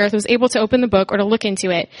under the earth was able to open the book or to look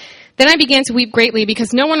into it. Then I began to weep greatly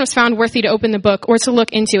because no one was found worthy to open the book or to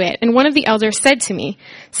look into it. And one of the elders said to me,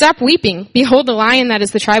 stop weeping. Behold, the Lion that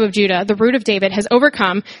is the tribe of Judah, the root of David, has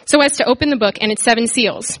overcome so as to open the book and its 7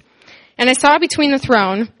 seals. And I saw between the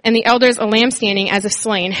throne and the elders a lamb standing as if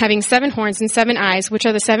slain, having 7 horns and 7 eyes, which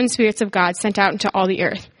are the 7 spirits of God sent out into all the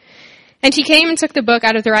earth. And he came and took the book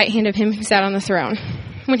out of the right hand of him who sat on the throne.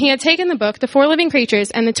 when he had taken the book, the 4 living creatures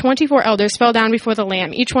and the 24 elders fell down before the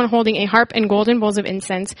Lamb, each one holding a harp and golden bowls of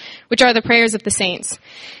incense, which are the prayers of the saints.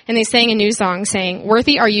 And they sang a new song, saying,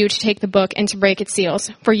 "Worthy are you to take the book and to break its seals,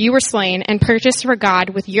 for you were slain and purchased for God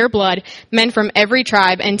with your blood men from every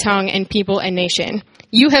tribe and tongue and people and nation.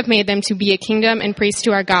 You have made them to be a kingdom and priests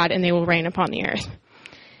to our God, and they will reign upon the earth."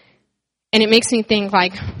 And it makes me think,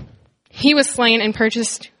 like, he was slain and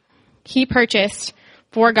he purchased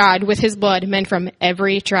for God with his blood men from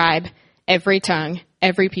every tribe, every tongue,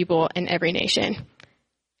 every people, and every nation.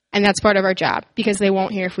 And that's part of our job, because they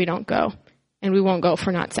won't hear if we don't go, and we won't go if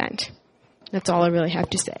we're not sent. That's all I really have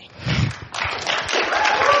to say.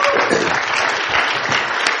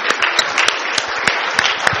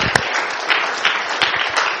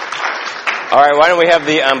 All right, why don't we have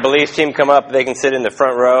the Believe team come up? They can sit in the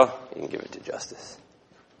front row. You can give it to Justice.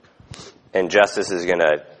 And Justice is going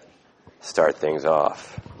to start things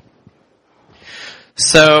off.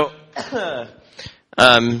 So,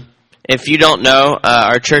 if you don't know,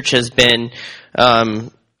 our church has been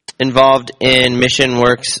involved in mission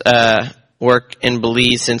work in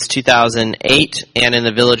Belize since 2008 and in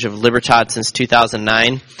the village of Libertad since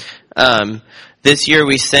 2009. This year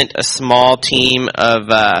we sent a small team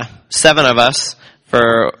of 7 of us,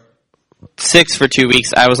 6 for 2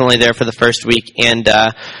 weeks. I was only there for the first week, and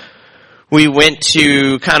we went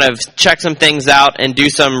to kind of check some things out and do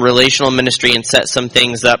some relational ministry and set some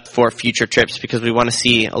things up for future trips, because we want to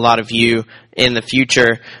see a lot of you in the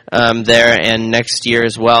future there and next year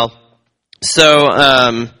as well. So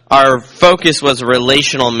our focus was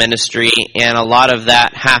relational ministry, and a lot of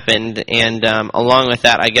that happened. And along with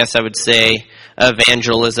that, I guess I would say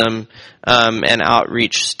evangelism and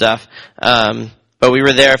outreach stuff. But we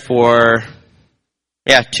were there for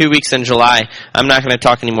 2 weeks in July. I'm not going to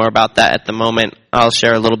talk any more about that at the moment. I'll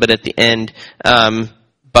share a little bit at the end.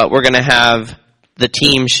 But we're going to have the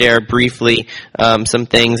team share briefly some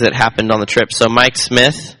things that happened on the trip. So Mike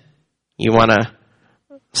Smith, you want to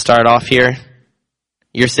start off here?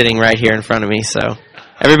 You're sitting right here in front of me. So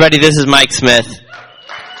everybody, this is Mike Smith.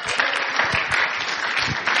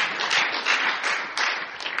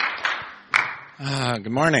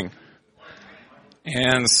 Good morning.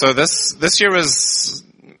 And so this year was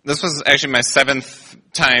actually my 7th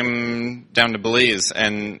time down to Belize,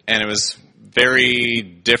 and it was very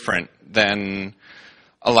different than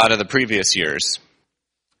a lot of the previous years.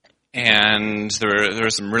 And there were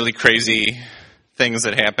some really crazy things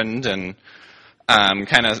that happened, and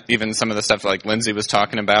kind of even some of the stuff like Lindsay was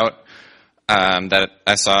talking about that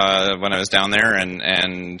I saw when I was down there, and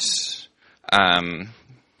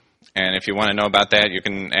if you want to know about that, you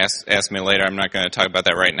can ask me later. I'm not going to talk about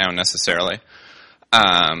that right now necessarily.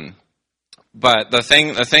 But the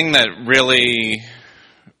thing that really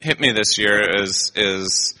hit me this year is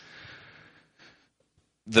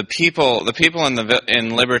the people in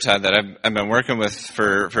Libertad that I've been working with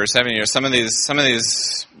for 7 years. Some of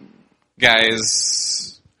these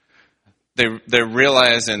guys, they're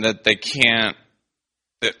realizing that they can't.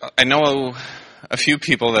 I know a few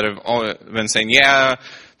people that have been saying, yeah,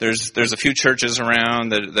 there's a few churches around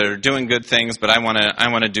that are doing good things, but I want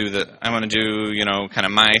to do kind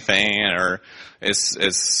of my thing, or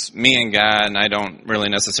it's me and God, and I don't really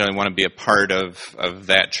necessarily want to be a part of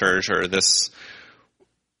that church or this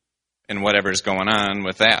and whatever's going on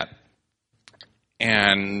with that.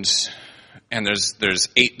 And there's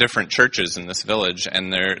 8 different churches in this village,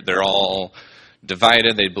 and they're all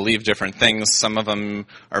divided. They believe different things. Some of them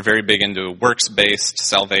are very big into works-based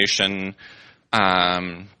salvation.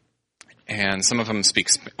 And some of them speak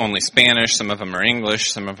only Spanish, some of them are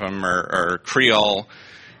English, some of them are Creole,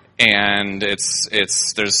 and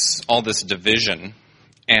there's all this division.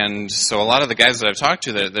 And so a lot of the guys that I've talked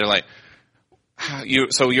to, they're like,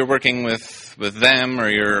 so you're working with them, or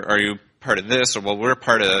are you part of this, or well, we're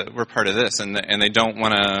part of this, and they don't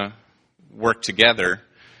want to work together.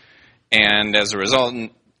 And as a result,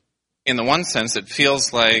 in the one sense, it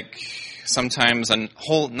feels like sometimes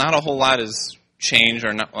not a whole lot is changed,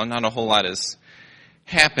 or not a whole lot has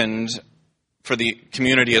happened for the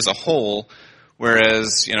community as a whole.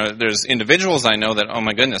 Whereas, there's individuals I know that, oh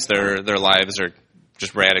my goodness, their lives are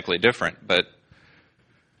just radically different. But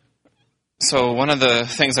so one of the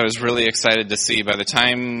things I was really excited to see, by the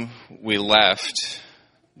time we left,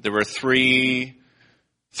 there were three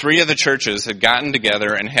of the churches had gotten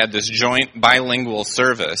together and had this joint bilingual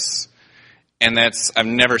service, and I've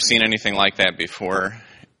never seen anything like that before.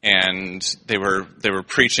 And they were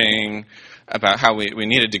preaching about how we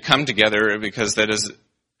needed to come together, because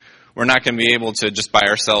we're not going to be able to just by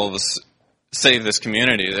ourselves save this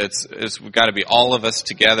community. We've got to be all of us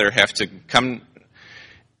together, have to come.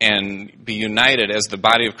 and be united as the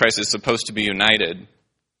body of Christ is supposed to be united,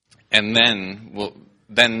 and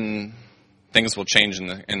then things will change in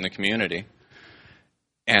the community.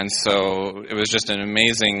 And so it was just an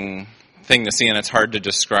amazing thing to see, and it's hard to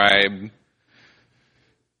describe.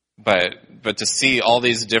 But to see all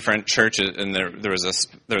these different churches, and there was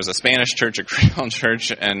a Spanish church, a Creole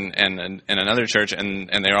church, and another church, and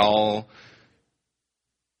they're all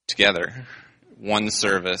together, one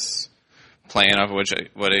service, playing off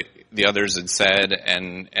what the others had said,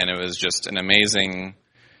 and it was just an amazing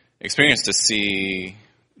experience to see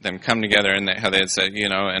them come together, and how they had said,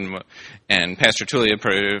 and Pastor Tully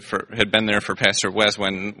had been there for Pastor Wes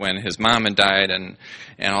when his mom had died, and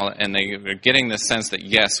they were getting the sense that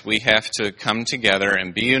yes, we have to come together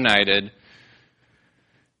and be united,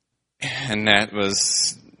 and that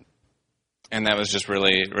was just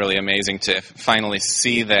really, really amazing to finally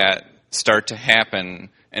see that start to happen,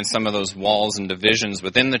 and some of those walls and divisions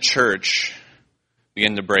within the church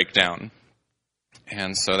begin to break down.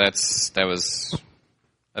 And so that was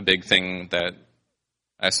a big thing that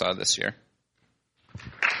I saw this year.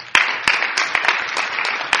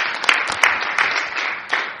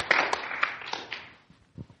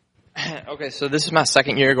 Okay, so this is my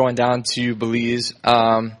second year going down to Belize.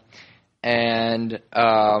 So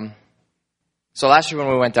last year when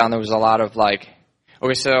we went down, there was a lot of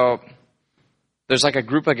so there's a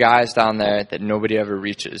group of guys down there that nobody ever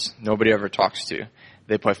reaches, nobody ever talks to.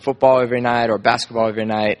 They play football every night or basketball every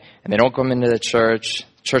night, and they don't come into the church.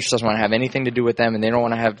 The church doesn't want to have anything to do with them, and they don't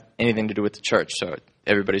want to have anything to do with the church, so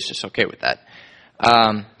everybody's just okay with that.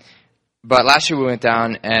 But last year we went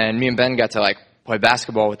down, and me and Ben got to play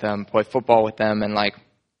basketball with them, play football with them, and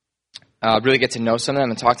really get to know some of them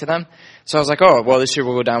and talk to them. So I was like, oh, well, this year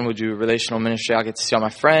we'll go down, we'll do relational ministry. I'll get to see all my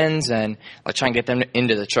friends and try and get them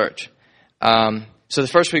into the church. So the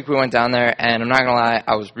first week we went down there, and I'm not going to lie,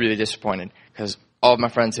 I was really disappointed because all of my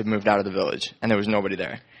friends had moved out of the village, and there was nobody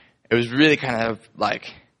there. It was really kind of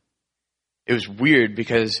it was weird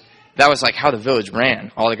because that was how the village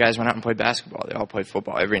ran. All the guys went out and played basketball. They all played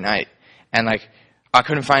football every night. And I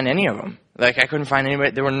couldn't find any of them. I couldn't find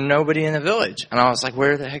anybody. There were nobody in the village. And I was like,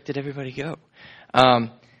 where the heck did everybody go?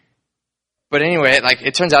 But anyway,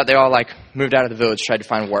 it turns out they all moved out of the village, tried to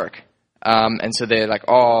find work. And so they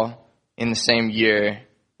all in the same year,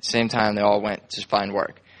 same time, they all went to find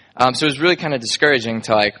work. So it was really kind of discouraging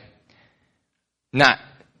to not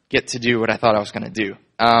get to do what I thought I was going to do.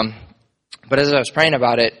 But as I was praying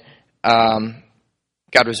about it,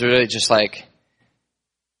 God was really just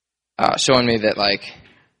showing me that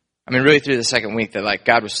really through the second week that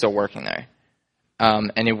God was still working there.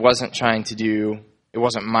 And it wasn't it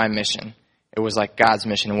wasn't my mission. It was God's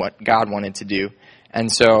mission and what God wanted to do.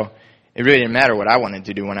 And so it really didn't matter what I wanted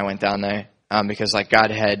to do when I went down there, because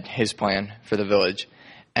God had his plan for the village.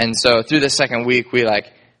 And so through the second week, we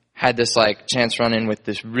had this chance run in with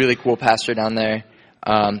this really cool pastor down there,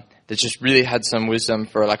 that just really had some wisdom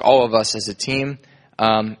for all of us as a team,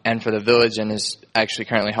 and for the village, and is actually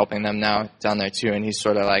currently helping them now down there too. And he's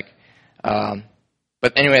sort of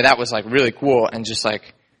but anyway, that was really cool and just a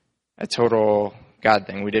total God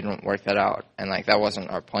thing. We didn't work that out, and that wasn't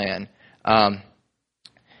our plan.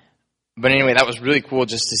 But anyway, that was really cool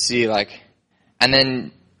just to see and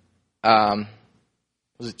then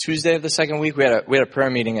was it Tuesday of the second week? We had a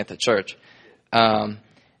prayer meeting at the church,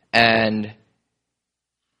 and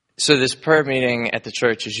so this prayer meeting at the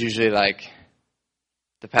church is usually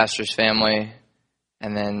the pastor's family,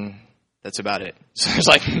 and then that's about it. So there's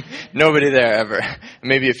nobody there ever,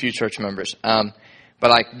 maybe a few church members.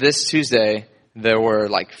 But this Tuesday, there were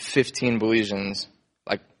 15 Belizeans.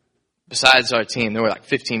 Besides our team, there were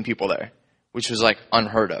 15 people there, which was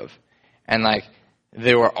unheard of, and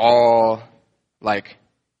they were all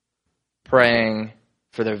praying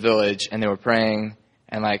for their village, and they were praying,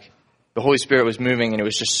 and the Holy Spirit was moving, and it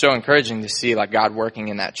was just so encouraging to see God working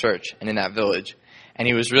in that church and in that village. And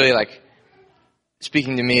he was really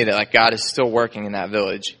speaking to me that God is still working in that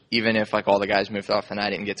village, even if all the guys moved off and I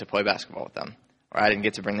didn't get to play basketball with them, or I didn't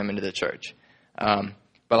get to bring them into the church.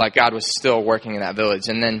 But God was still working in that village.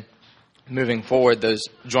 And then moving forward, those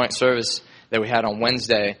joint service that we had on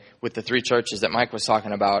Wednesday with the 3 churches that Mike was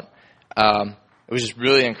talking about, it was just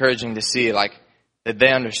really encouraging to see that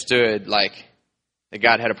they understood that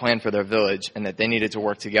God had a plan for their village, and that they needed to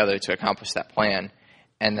work together to accomplish that plan,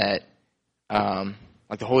 and that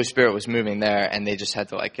the Holy Spirit was moving there, and they just had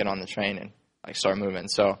to get on the train and start moving.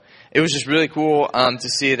 So it was just really cool to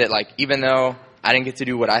see that even though I didn't get to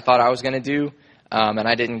do what I thought I was going to do, and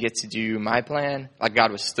I didn't get to do my plan,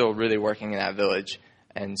 God was still really working in that village,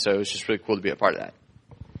 and so it was just really cool to be a part of that.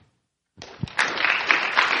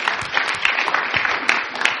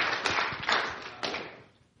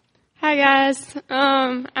 Hi guys,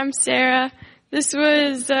 I'm Sarah. This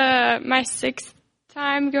was my 6th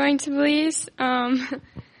time going to Belize. It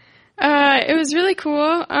was really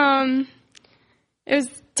cool. It was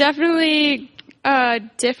definitely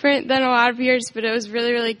different than a lot of years, but it was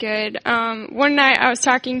really, really good. One night I was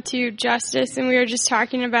talking to Justice, and we were just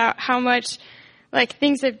talking about how much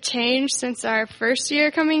things have changed since our first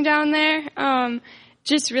year coming down there.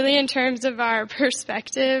 Just really in terms of our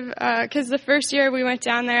perspective, because the first year we went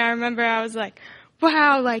down there, I remember I was like,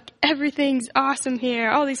 wow, everything's awesome here.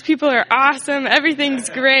 All these people are awesome. Everything's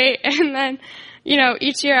great. And then,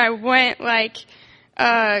 each year I went,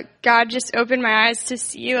 God just opened my eyes to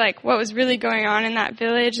see, what was really going on in that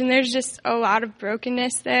village. And there's just a lot of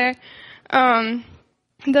brokenness there. The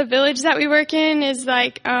village that we work in is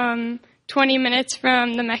 20 minutes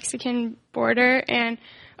from the Mexican border, and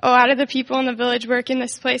a lot of the people in the village work in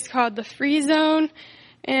this place called the Free Zone,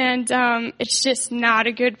 and it's just not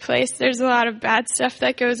a good place. There's a lot of bad stuff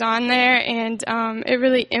that goes on there, and it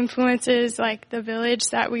really influences the village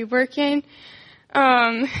that we work in.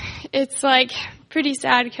 It's pretty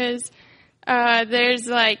sad because there's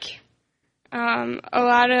a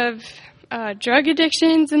lot of drug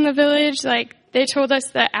addictions in the village. They told us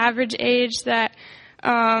the average age that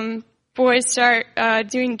boys start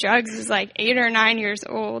doing drugs is 8 or 9 years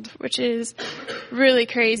old, which is really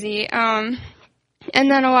crazy. And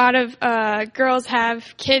then a lot of girls have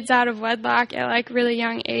kids out of wedlock at really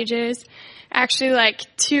young ages. Actually,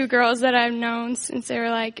 2 girls that I've known since they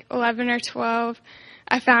were 11 or 12,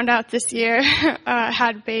 I found out this year,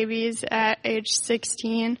 had babies at age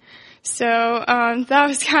 16. So that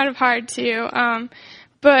was kind of hard too.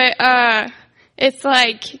 But it's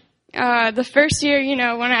the first year,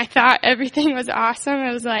 when I thought everything was awesome,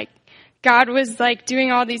 it was God was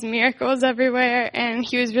doing all these miracles everywhere, and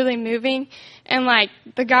he was really moving. And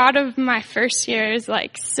the God of my first year is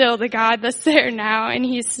still the God that's there now, and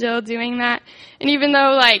he's still doing that. And even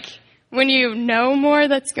though when you know more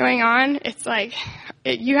that's going on, it's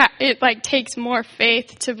it takes more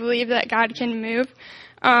faith to believe that God can move.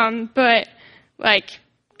 But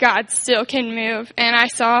God still can move. And I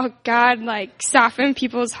saw God soften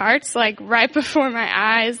people's hearts right before my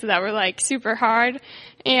eyes that were super hard.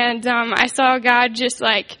 And I saw God just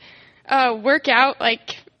work out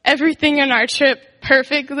everything in our trip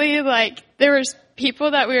perfectly. There was people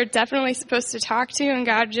that we were definitely supposed to talk to, and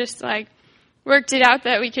God just worked it out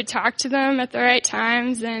that we could talk to them at the right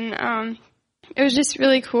times, and it was just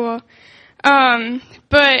really cool.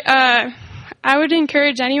 But I would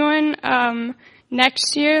encourage anyone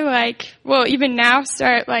next year, even now,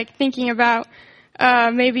 start thinking about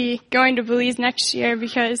maybe going to Belize next year,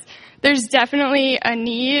 because there's definitely a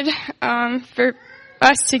need for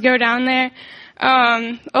us to go down there.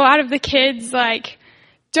 A lot of the kids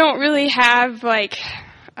don't really have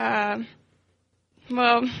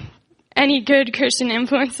any good Christian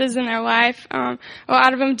influences in their life. A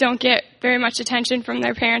lot of them don't get very much attention from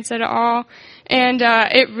their parents at all, and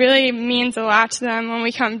it really means a lot to them when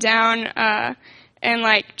we come down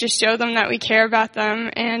and just show them that we care about them.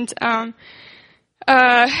 And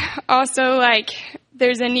also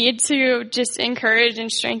there's a need to just encourage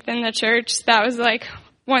and strengthen the church. That was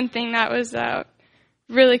one thing that was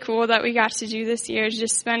really cool that we got to do this year, is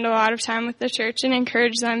just spend a lot of time with the church and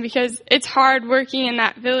encourage them, because it's hard working in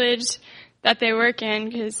that village that they work in,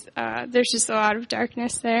 because there's just a lot of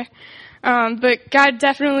darkness there. But God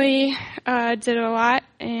definitely did a lot,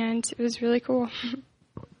 and it was really cool.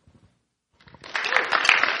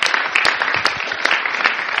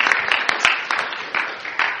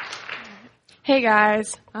 Hey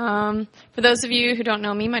guys, for those of you who don't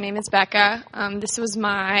know me, my name is Becca. This was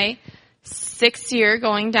my 6th year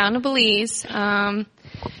going down to Belize.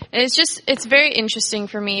 It's very interesting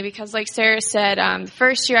for me because, like Sarah said, the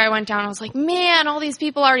first year I went down, I was like, man, all these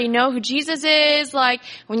people already know who Jesus is.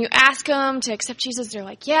 When you ask them to accept Jesus, they're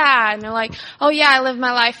like, yeah. And they're like, oh yeah, I live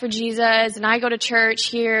my life for Jesus, and I go to church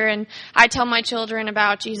here, and I tell my children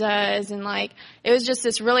about Jesus. And it was just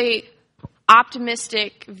this really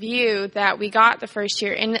optimistic view that we got the first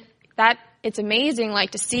year. And that it's amazing,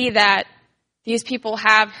 to see that these people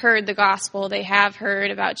have heard the gospel. They have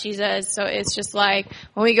heard about Jesus. So it's just when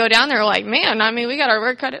we go down there, we're like, man, we got our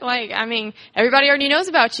work cut. Everybody already knows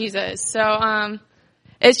about Jesus. So,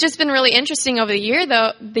 it's just been really interesting over the years,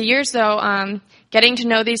 getting to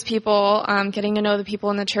know these people, getting to know the people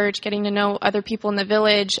in the church, getting to know other people in the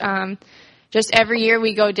village. Just every year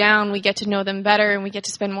we go down, we get to know them better, and we get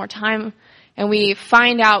to spend more time, and we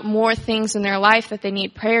find out more things in their life that they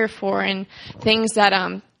need prayer for, and things that,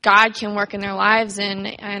 God can work in their lives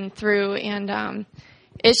and through, and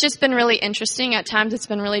it's just been really interesting. At times it's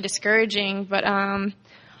been really discouraging, but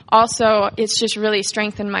also it's just really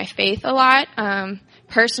strengthened my faith a lot,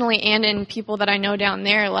 personally and in people that I know down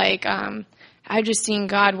there. Like, I've just seen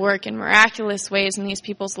God work in miraculous ways in these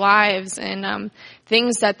people's lives, and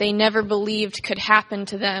things that they never believed could happen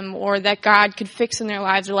to them or that God could fix in their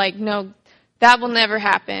lives are like, no, that will never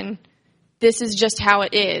happen. This is just how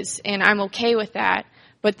it is, and I'm okay with that,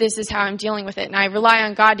 but this is how I'm dealing with it. And I rely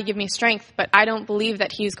on God to give me strength, but I don't believe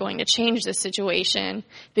that He's going to change this situation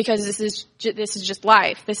because this is just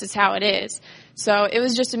life. This is how it is. So it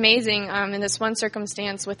was just amazing in this one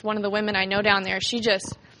circumstance with one of the women I know down there.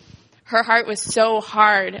 Her heart was so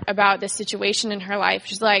hard about this situation in her life.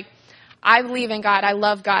 She's like, I believe in God. I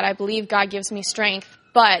love God. I believe God gives me strength,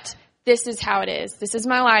 but this is how it is. This is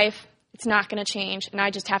my life. It's not going to change, and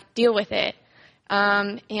I just have to deal with it.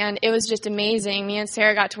 And it was just amazing. Me and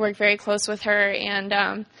Sarah got to work very close with her,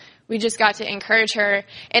 and we just got to encourage her.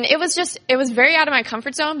 And it was very out of my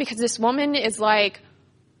comfort zone because this woman is like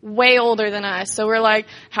way older than us. So we're like,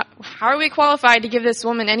 how are we qualified to give this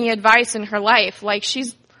woman any advice in her life? Like,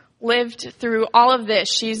 she's lived through all of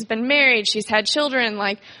this. She's been married. She's had children.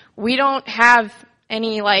 Like, we don't have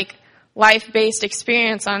any like life-based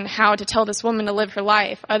experience on how to tell this woman to live her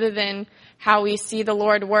life other than how we see the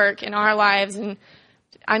Lord work in our lives. And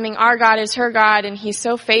I mean, our God is her God, and He's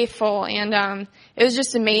so faithful. And it was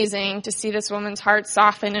just amazing to see this woman's heart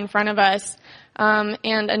soften in front of us. And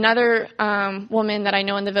another woman that I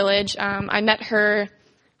know in the village, I met her,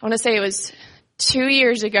 I want to say it was 2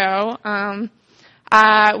 years ago.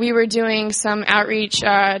 We were doing some outreach,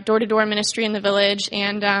 door-to-door ministry in the village,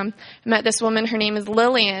 and I met this woman. Her name is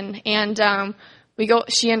Lillian, and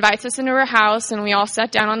she invites us into her house, and we all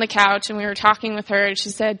sat down on the couch, and we were talking with her, and she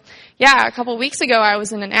said, yeah, a couple weeks ago I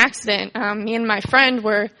was in an accident. Me and my friend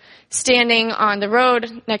were standing on the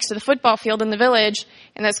road next to the football field in the village,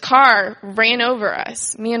 and this car ran over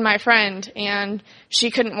us, me and my friend, and she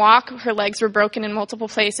couldn't walk. Her legs were broken in multiple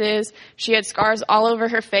places. She had scars all over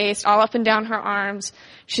her face, all up and down her arms.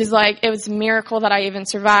 She's like, it was a miracle that I even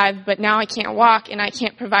survived, but now I can't walk, and I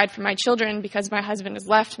can't provide for my children because my husband has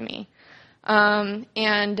left me. So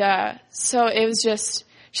it was just,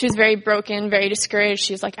 she was very broken, very discouraged.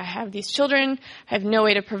 She's like, I have these children. I have no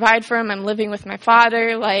way to provide for them. I'm living with my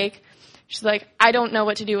father. Like, she's like, I don't know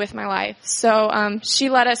what to do with my life. So she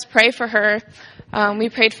let us pray for her. We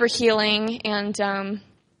prayed for healing, and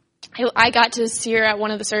I got to see her at one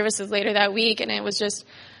of the services later that week, and it was just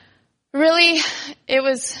really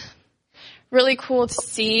cool to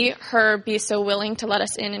see her be so willing to let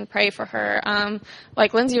us in and pray for her.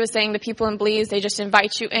 Like Lindsay was saying, the people in Belize, they just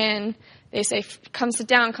invite you in. They say, come sit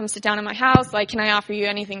down in my house. Like, can I offer you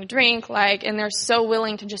anything to drink? Like, and they're so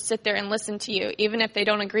willing to just sit there and listen to you. Even if they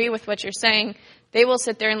don't agree with what you're saying, they will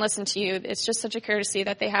sit there and listen to you. It's just such a courtesy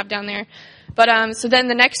that they have down there. But, so then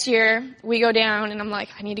the next year we go down, and I'm like,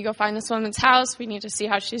 I need to go find this woman's house. We need to see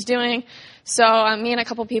how she's doing. So, me and a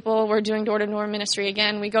couple people were doing door-to-door ministry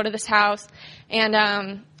again. We go to this house,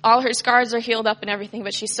 and, all her scars are healed up and everything,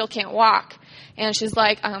 but she still can't walk. And she's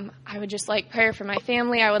like, I would just like prayer for my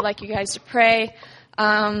family. I would like you guys to pray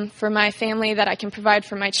for my family, that I can provide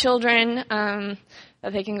for my children,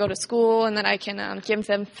 that they can go to school, and that I can give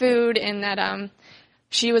them food, and that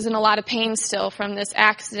she was in a lot of pain still from this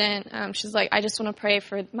accident. She's like, I just want to pray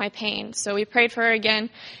for my pain. So we prayed for her again,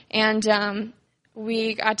 and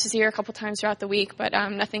we got to see her a couple times throughout the week, but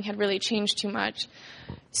nothing had really changed too much.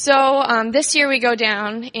 So this year we go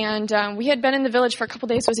down, and we had been in the village for a couple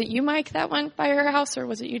days. Was it you, Mike, that went by her house, or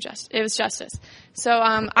was it you, It was Justice. So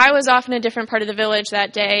I was off in a different part of the village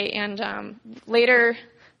that day, and later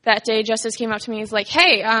that day, Justice came up to me. He's like,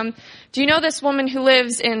 hey, do you know this woman who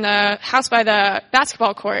lives in the house by the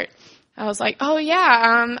basketball court? I was like, oh, yeah,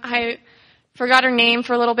 I forgot her name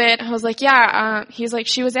for a little bit. I was like, yeah. He's like,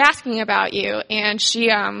 she was asking about you, and she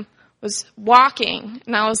was walking.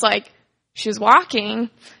 And I was like, she was walking?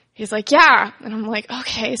 He's like, yeah. And I'm like,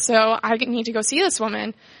 okay, so I need to go see this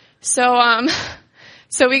woman. So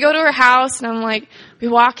so we go to her house, and I'm like, we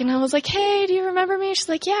walk, and I was like, hey, do you remember me? She's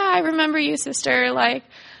like, yeah, I remember you, sister. Like,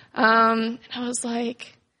 and I was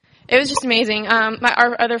like, it was just amazing.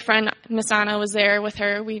 Our other friend, Miss Anna, was there with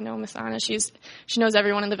her. We know Miss Anna. She knows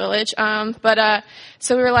everyone in the village.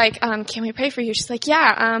 So we were like, can we pray for you? She's like,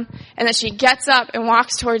 yeah. And then she gets up and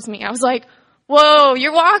walks towards me. I was like, whoa,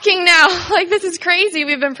 you're walking now. Like, this is crazy.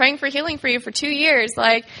 We've been praying for healing for you for 2 years.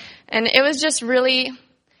 Like, and it was just really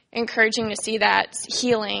encouraging to see that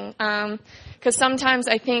healing. Because sometimes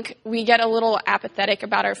I think we get a little apathetic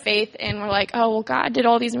about our faith, and we're like, oh, well, God did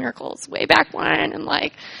all these miracles way back when, and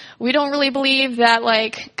like, we don't really believe that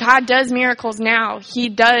like God does miracles now.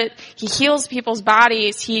 He heals people's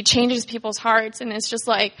bodies, He changes people's hearts, and it's just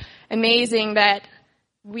like amazing that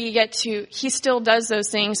he still does those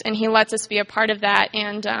things, and he lets us be a part of that.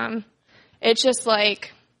 And it's just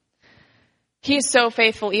like, he's so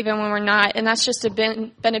faithful even when we're not. And that's just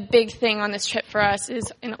been a big thing on this trip for us,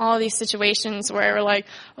 is in all these situations where we're like,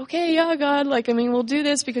 okay, yeah, God, like, I mean, we'll do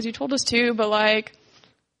this because you told us to, but like,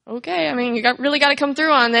 okay, I mean, you really got to come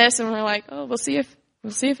through on this. And we're like, oh, we'll see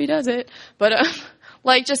if he does it. But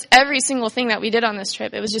like, just every single thing that we did on this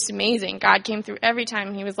trip, it was just amazing. God came through every time,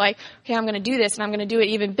 and he was like, okay, I'm going to do this, and I'm going to do it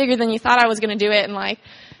even bigger than you thought I was going to do it. And like,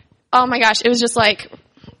 oh my gosh, it was just like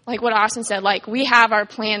what Austin said, like, we have our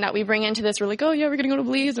plan that we bring into this. We're like, oh yeah, we're going to go to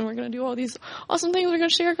Belize, and we're going to do all these awesome things. We're going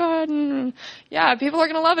to share God, and yeah, people are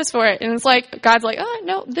going to love us for it. And it's like, God's like, oh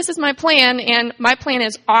no, this is my plan, and my plan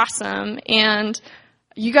is awesome, and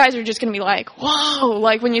you guys are just going to be like, whoa,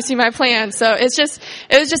 like when you see my plan. So it was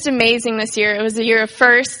just amazing this year. It was a year of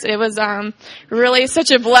first. It was really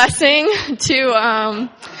such a blessing to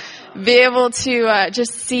be able to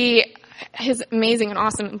just see his amazing and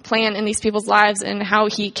awesome plan in these people's lives and how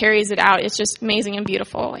he carries it out. It's just amazing and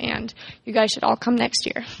beautiful. And you guys should all come next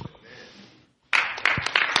year.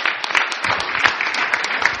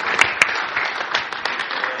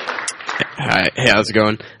 Hi, hey, how's it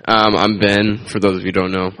going? I'm Ben. For those of you who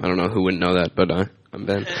don't know, I don't know who wouldn't know that, but I'm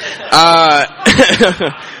Ben. I'm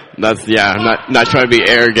not trying to be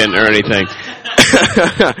arrogant or anything.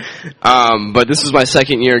 But this was my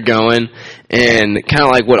second year going, and kind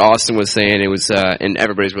of like what Austin was saying, it was, and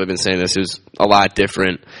everybody's really been saying this, it was a lot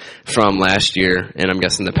different from last year, and I'm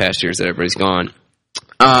guessing the past years that everybody's gone.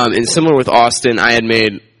 And similar with Austin, I had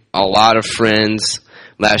made a lot of friends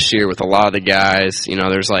last year with a lot of the guys. You know,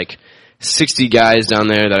 there's like 60 guys down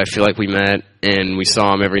there that I feel like we met, and we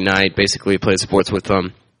saw them every night, basically played sports with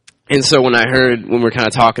them. And so when we were kind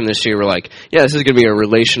of talking this year, we're like, yeah, this is going to be a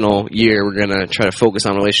relational year. We're going to try to focus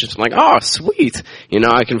on relationships. I'm like, oh, sweet. You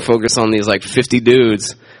know, I can focus on these like 50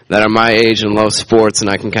 dudes that are my age and love sports, and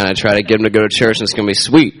I can kind of try to get them to go to church, and it's going to be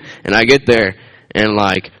sweet. And I get there, and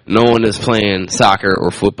like, no one is playing soccer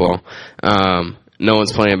or football. No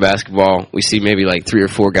one's playing basketball. We see maybe like 3 or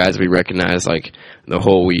 4 guys we recognize like the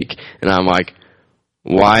whole week. And I'm like,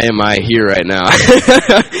 why am I here right now?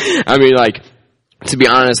 I mean, like, to be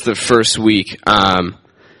honest, the first week, I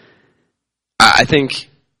think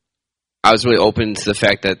I was really open to the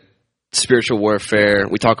fact that spiritual warfare,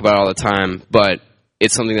 we talk about it all the time, but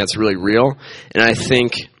it's something that's really real. And I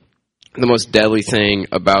think the most deadly thing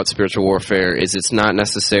about spiritual warfare is it's not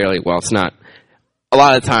necessarily, well, it's not, a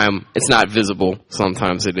lot of the time, it's not visible.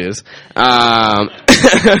 Sometimes it is. But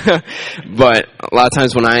a lot of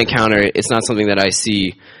times when I encounter it, it's not something that I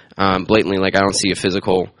see blatantly. Like, I don't see a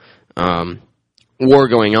physical war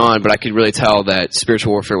going on, but I could really tell that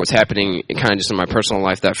spiritual warfare was happening kind of just in my personal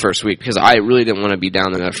life that first week, because I really didn't want to be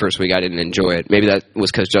down there that first week. I didn't enjoy it. Maybe that was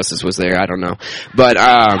because Justice was there. I don't know. But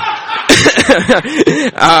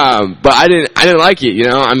but I didn't like it, you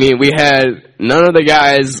know? I mean, we had none of the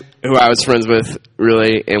guys who I was friends with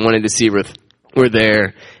really and wanted to see were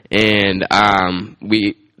there, and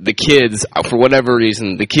the kids, for whatever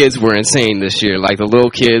reason, the kids were insane this year. Like, the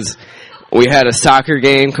little kids, we had a soccer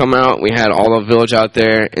game come out, we had all of Village out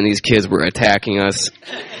there, and these kids were attacking us,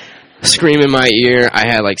 screaming in my ear. I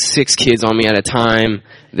had like 6 kids on me at a time.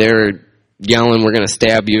 They're yelling, we're going to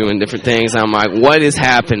stab you, and different things. I'm like, what is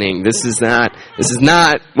happening? This is not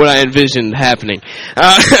what I envisioned happening.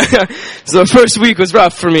 So the first week was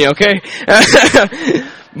rough for me, okay?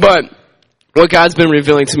 But what God's been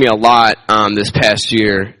revealing to me a lot this past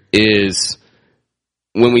year is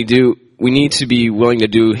when we need to be willing to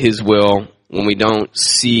do His will when we don't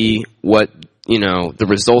see what, you know, the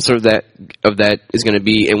results of that is going to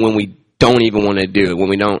be, and when we don't even want to do it, when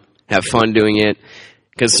we don't have fun doing it.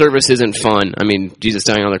 Because service isn't fun. I mean, Jesus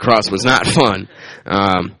dying on the cross was not fun.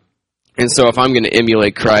 And so if I'm going to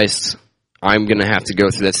emulate Christ, I'm going to have to go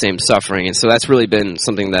through that same suffering. And so that's really been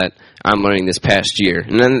something that I'm learning this past year.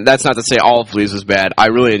 And then that's not to say all of Belize was bad. I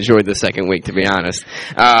really enjoyed the second week, to be honest.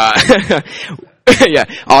 Yeah,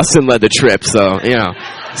 Austin led the trip, so, you know,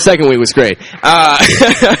 second week was great.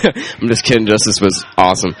 I'm just kidding, Justice was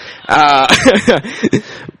awesome.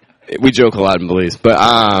 We joke a lot in Belize.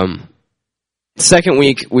 But, second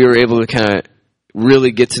week, we were able to kind of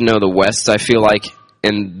really get to know the Wests, I feel like,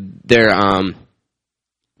 and their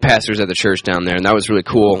pastors at the church down there, and that was really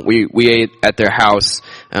cool. We ate at their house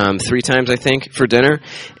 3 times, I think, for dinner,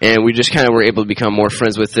 and we just kind of were able to become more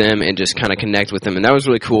friends with them and just kind of connect with them, and that was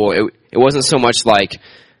really cool. It wasn't so much like,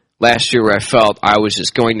 last year where I felt I was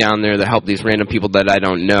just going down there to help these random people that I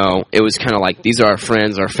don't know. It was kind of like, these are our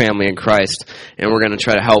friends, our family in Christ, and we're going to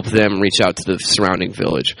try to help them reach out to the surrounding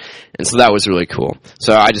village. And so that was really cool.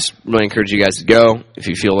 So I just really encourage you guys to go if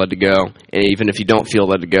you feel led to go. And even if you don't feel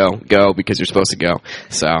led to go, go because you're supposed to go.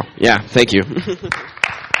 So, yeah, thank you.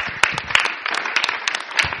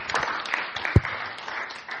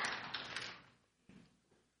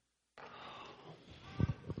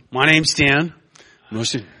 My name's Dan.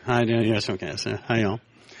 Hi, Dan. Yes, okay. So, hi,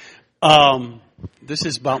 y'all. This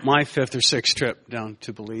is about my 5th or 6th trip down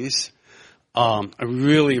to Belize. I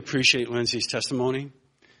really appreciate Lindsay's testimony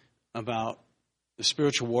about the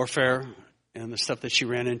spiritual warfare and the stuff that she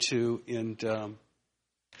ran into in the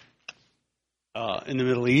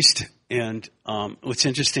Middle East. And what's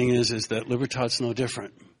interesting is that Libertad's no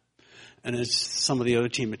different. And as some of the other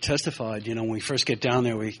team had testified, when we first get down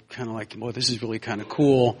there, we kind of like, well, this is really kind of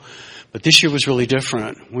cool. But this year was really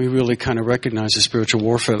different. We really kind of recognized the spiritual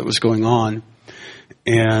warfare that was going on.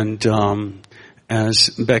 And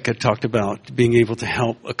as Becca talked about, being able to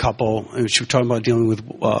help a couple, and she was talking about dealing with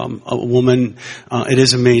a woman, it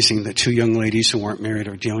is amazing that 2 young ladies who weren't married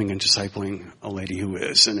are dealing and discipling a lady who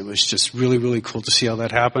is. And it was just really, really cool to see how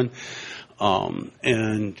that happened.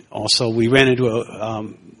 And also we ran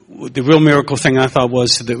into the real miracle thing I thought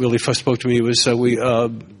was that really first spoke to me was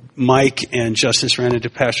Mike and Justice ran into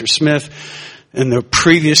Pastor Smith in the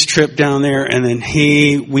previous trip down there, and then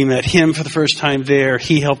we met him for the first time there.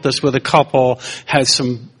 He helped us with a couple, had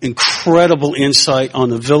some incredible insight on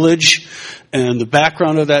the village and the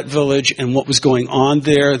background of that village and what was going on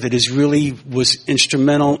there that was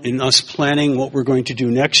instrumental in us planning what we're going to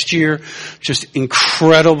do next year. Just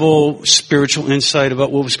incredible spiritual insight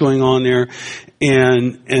about what was going on there.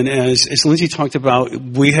 And as Lindsay talked about,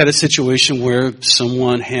 we had a situation where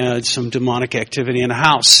someone had some demonic activity in a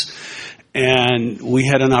house. And we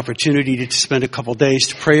had an opportunity to spend a couple days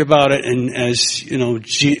to pray about it. And as in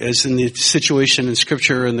the situation in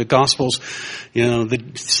Scripture and the Gospels, the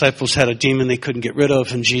disciples had a demon they couldn't get rid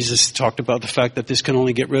of, and Jesus talked about the fact that this can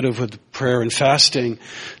only get rid of with prayer and fasting.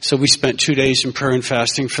 So we spent 2 days in prayer and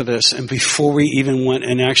fasting for this. And before we even went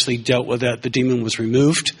and actually dealt with that, the demon was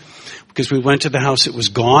removed. Because we went to the house, it was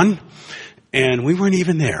gone, and we weren't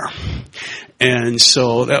even there. And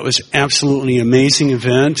so that was absolutely an amazing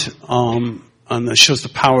event. And that shows the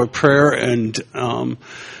power of prayer. And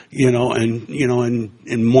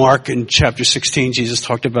in Mark in chapter 16, Jesus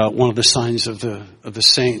talked about one of the signs of the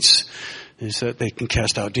saints is that they can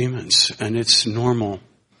cast out demons, and it's normal.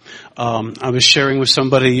 I was sharing with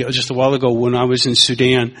somebody just a while ago when I was in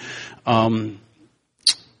Sudan.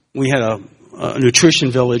 We had a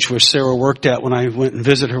nutrition village where Sarah worked at when I went and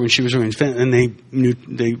visited her when she was doing infant, and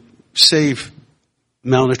they save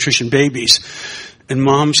malnutrition babies. And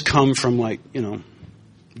moms come from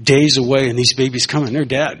days away, and these babies come and they're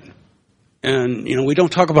dead. And, we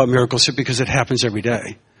don't talk about miracles here because it happens every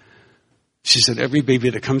day. She said, every baby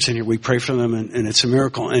that comes in here, we pray for them, and it's a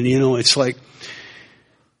miracle. And, it's like,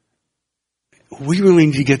 we really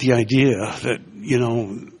need to get the idea that,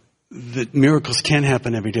 that miracles can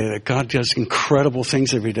happen every day, that God does incredible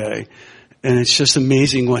things every day. And it's just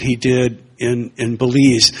amazing what he did in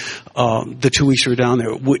Belize, the 2 weeks we were down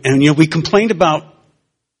there. We complained about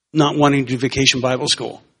not wanting to do vacation Bible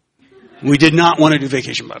school. We did not want to do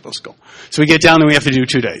vacation Bible school. So we get down there, we have to do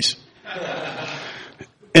 2 days.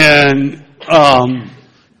 And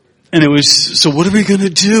it was, so what are we going to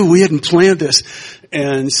do? We hadn't planned this.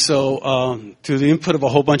 And so, through the input of a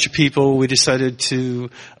whole bunch of people, we decided to,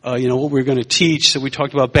 what we were going to teach. So we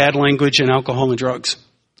talked about bad language and alcohol and drugs.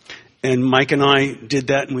 And Mike and I did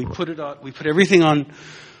that, and we put everything on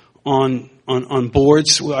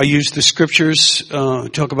boards. I used the scriptures,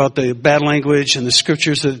 talk about the bad language, and the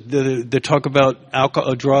scriptures that talk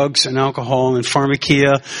about drugs and alcohol and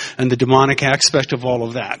pharmakia and the demonic aspect of all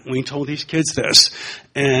of that. We told these kids this,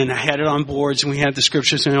 and I had it on boards, and we had the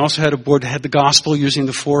scriptures, and I also had a board that had the gospel using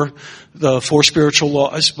the four spiritual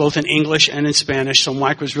laws, both in English and in Spanish. So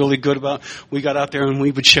Mike was really good about, we got out there and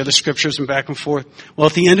we would share the scriptures and back and forth. Well,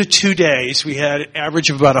 at the end of 2 days, we had an average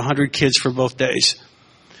of about 100 kids for both days.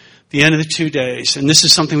 The end of the 2 days, and this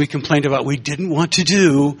is something we complained about we didn't want to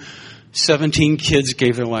do, 17 kids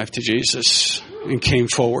gave their life to Jesus and came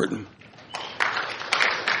forward.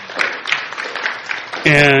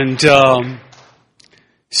 And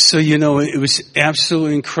so, it was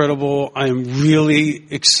absolutely incredible. I am really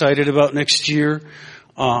excited about next year.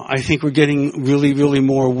 I think we're getting really, really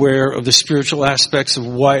more aware of the spiritual aspects of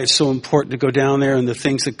why it's so important to go down there and the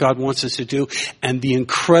things that God wants us to do and the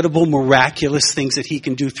incredible, miraculous things that He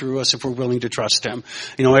can do through us if we're willing to trust Him.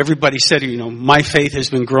 Everybody said, my faith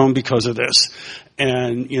has been grown because of this.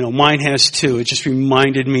 And, mine has too. It just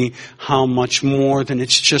reminded me how much more than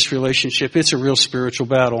it's just relationship. It's a real spiritual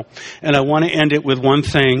battle. And I want to end it with one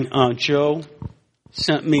thing. Joe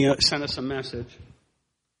sent us a message.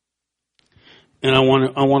 And I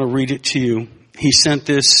want to read it to you. He sent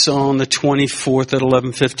this on the 24th at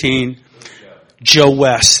 11:15. Joe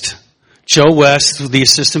West, the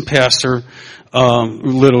assistant pastor,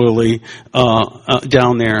 literally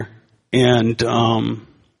down there, and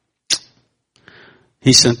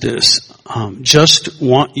he sent this. Just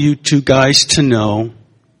want you two guys to know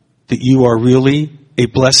that you are really a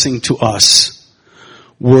blessing to us.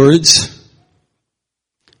 Words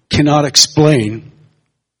cannot explain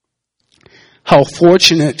how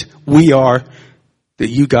fortunate we are that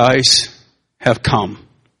you guys have come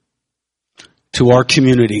to our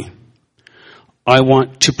community. I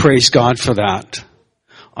want to praise God for that.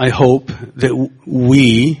 I hope that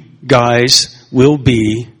we guys will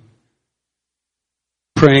be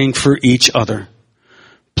praying for each other.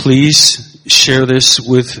 Please share this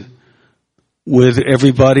with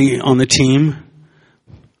everybody on the team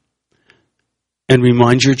and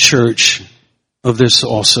remind your church of this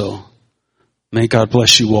also. May God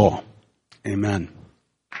bless you all. Amen.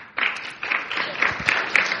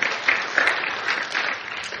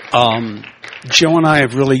 Joe and I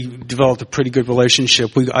have really developed a pretty good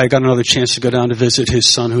relationship. I got another chance to go down to visit his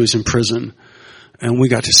son who's in prison. And we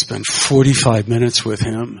got to spend 45 minutes with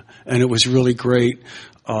him. And it was really great.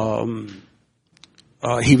 He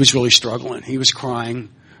was really struggling. He was crying.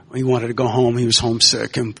 He wanted to go home. He was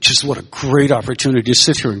homesick. And just what a great opportunity to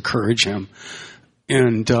sit here and encourage him.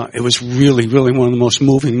 And it was really, really one of the most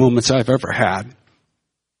moving moments I've ever had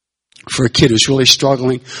for a kid who's really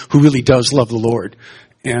struggling, who really does love the Lord.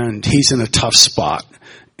 And he's in a tough spot.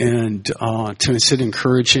 And to sit and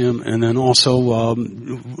encourage him. And then also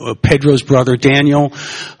Pedro's brother, Daniel,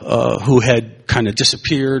 who had kind of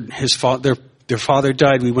disappeared. Their father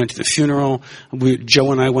died. We went to the funeral.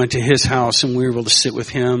 Joe and I went to his house, and we were able to sit with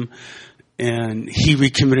him. And he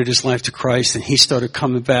recommitted his life to Christ, and he started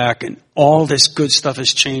coming back, and all this good stuff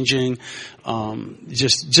is changing.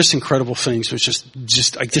 Just incredible things. It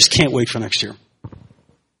was I just can't wait for next year.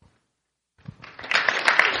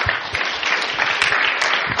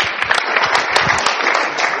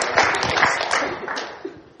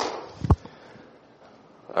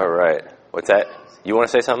 All right. What's that? You want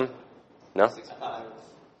to say something? No?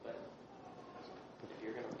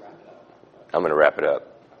 I'm going to wrap it up.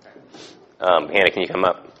 Hannah, can you come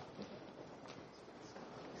up?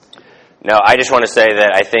 No, I just want to say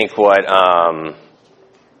that I think what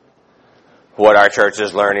our church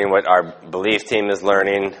is learning, what our belief team is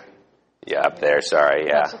learning. Yeah, up there. Sorry.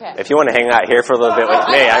 Yeah. Okay. If you want to hang out here for a little bit with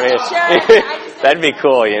me, I mean, that'd be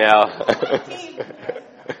cool, you know.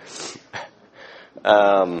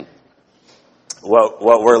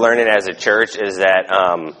 What we're learning as a church is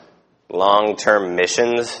that long-term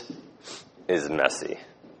missions is messy.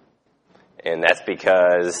 And that's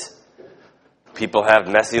because people have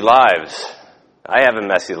messy lives. I have a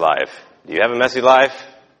messy life. Do you have a messy life?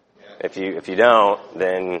 Yeah. If you don't,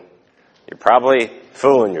 then you're probably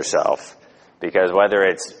fooling yourself. Because whether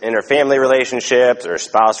it's interfamily relationships or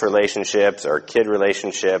spouse relationships or kid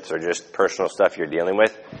relationships or just personal stuff you're dealing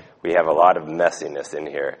with, we have a lot of messiness in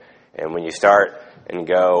here. And when you start and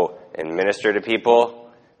go and minister to people,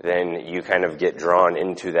 then you kind of get drawn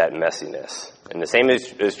into that messiness. And the same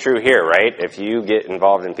is true here, right? If you get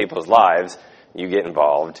involved in people's lives, you get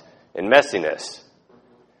involved in messiness.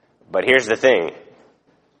 But here's the thing.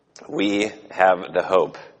 We have the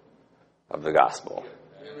hope of the gospel.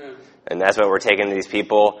 Amen. And that's what we're taking to these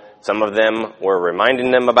people. Some of them, we're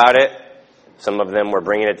reminding them about it. Some of them, we're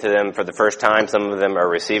bringing it to them for the first time. Some of them are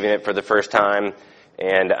receiving it for the first time.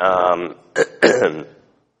 And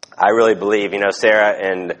I really believe, Sarah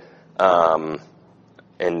and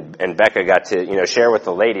Becca got to, share with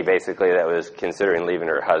the lady basically that was considering leaving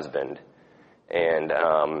her husband. And,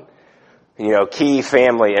 key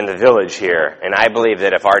family in the village here. And I believe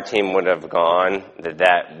that if our team would have gone,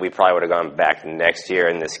 that we probably would have gone back next year,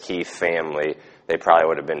 and this key family, they probably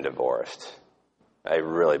would have been divorced. I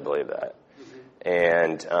really believe that.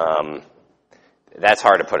 And that's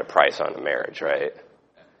hard to put a price on a marriage, right?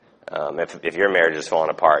 If your marriage is falling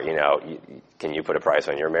apart, can you put a price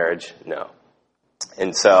on your marriage? No.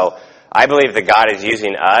 And so I believe that God is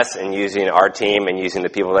using us and using our team and using the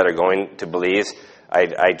people that are going to Belize.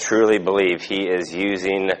 I truly believe He is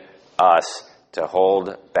using us to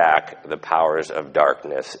hold back the powers of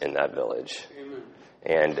darkness in that village. Amen.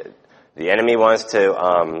 And the enemy wants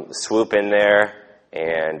to swoop in there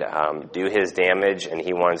and do his damage, and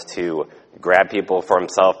he wants to grab people for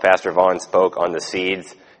himself. Pastor Vaughn spoke on the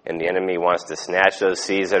seeds, and the enemy wants to snatch those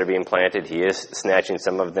seeds that are being planted. He is snatching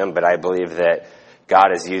some of them, but I believe that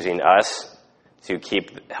God is using us to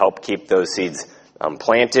help keep those seeds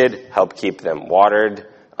planted, help keep them watered,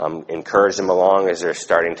 encourage them along as they're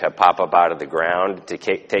starting to pop up out of the ground, to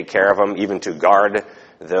take care of them, even to guard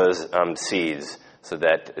those seeds so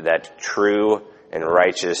that true and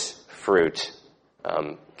righteous fruit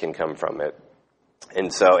can come from it.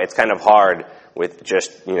 And so it's kind of hard with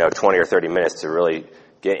just 20 or 30 minutes to really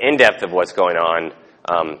get in depth of what's going on.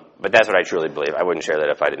 But that's what I truly believe. I wouldn't share that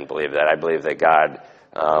if I didn't believe that. I believe that God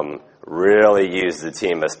really used the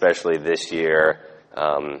team, especially this year,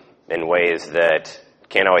 in ways that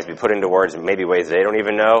can't always be put into words, maybe ways they don't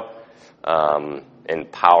even know, in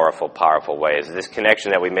powerful, powerful ways. This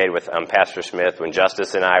connection that we made with Pastor Smith when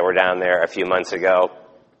Justice and I were down there a few months ago,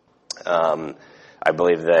 I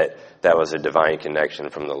believe that was a divine connection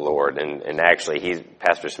from the Lord. And actually,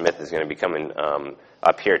 Pastor Smith is going to be coming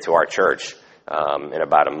up here to our church in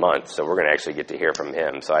about a month, so we're going to actually get to hear from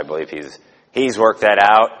him. So I believe he's worked that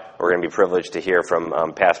out. We're going to be privileged to hear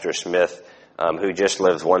from Pastor Smith, who just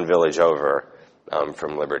lives one village over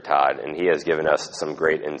from Libertad, and he has given us some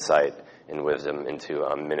great insight and wisdom into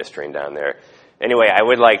ministering down there. Anyway, I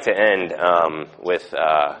would like to end with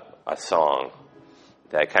a song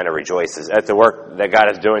that kind of rejoices at the work that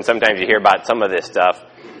God is doing. Sometimes you hear about some of this stuff,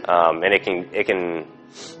 and it can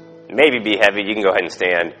maybe be heavy. You can go ahead and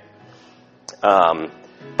stand.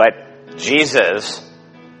 But Jesus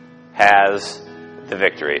has the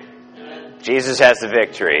victory. Jesus has the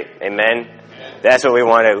victory. Amen? That's what we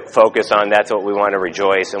want to focus on. That's what we want to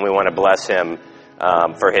rejoice, and we want to bless him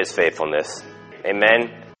for his faithfulness.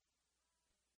 Amen?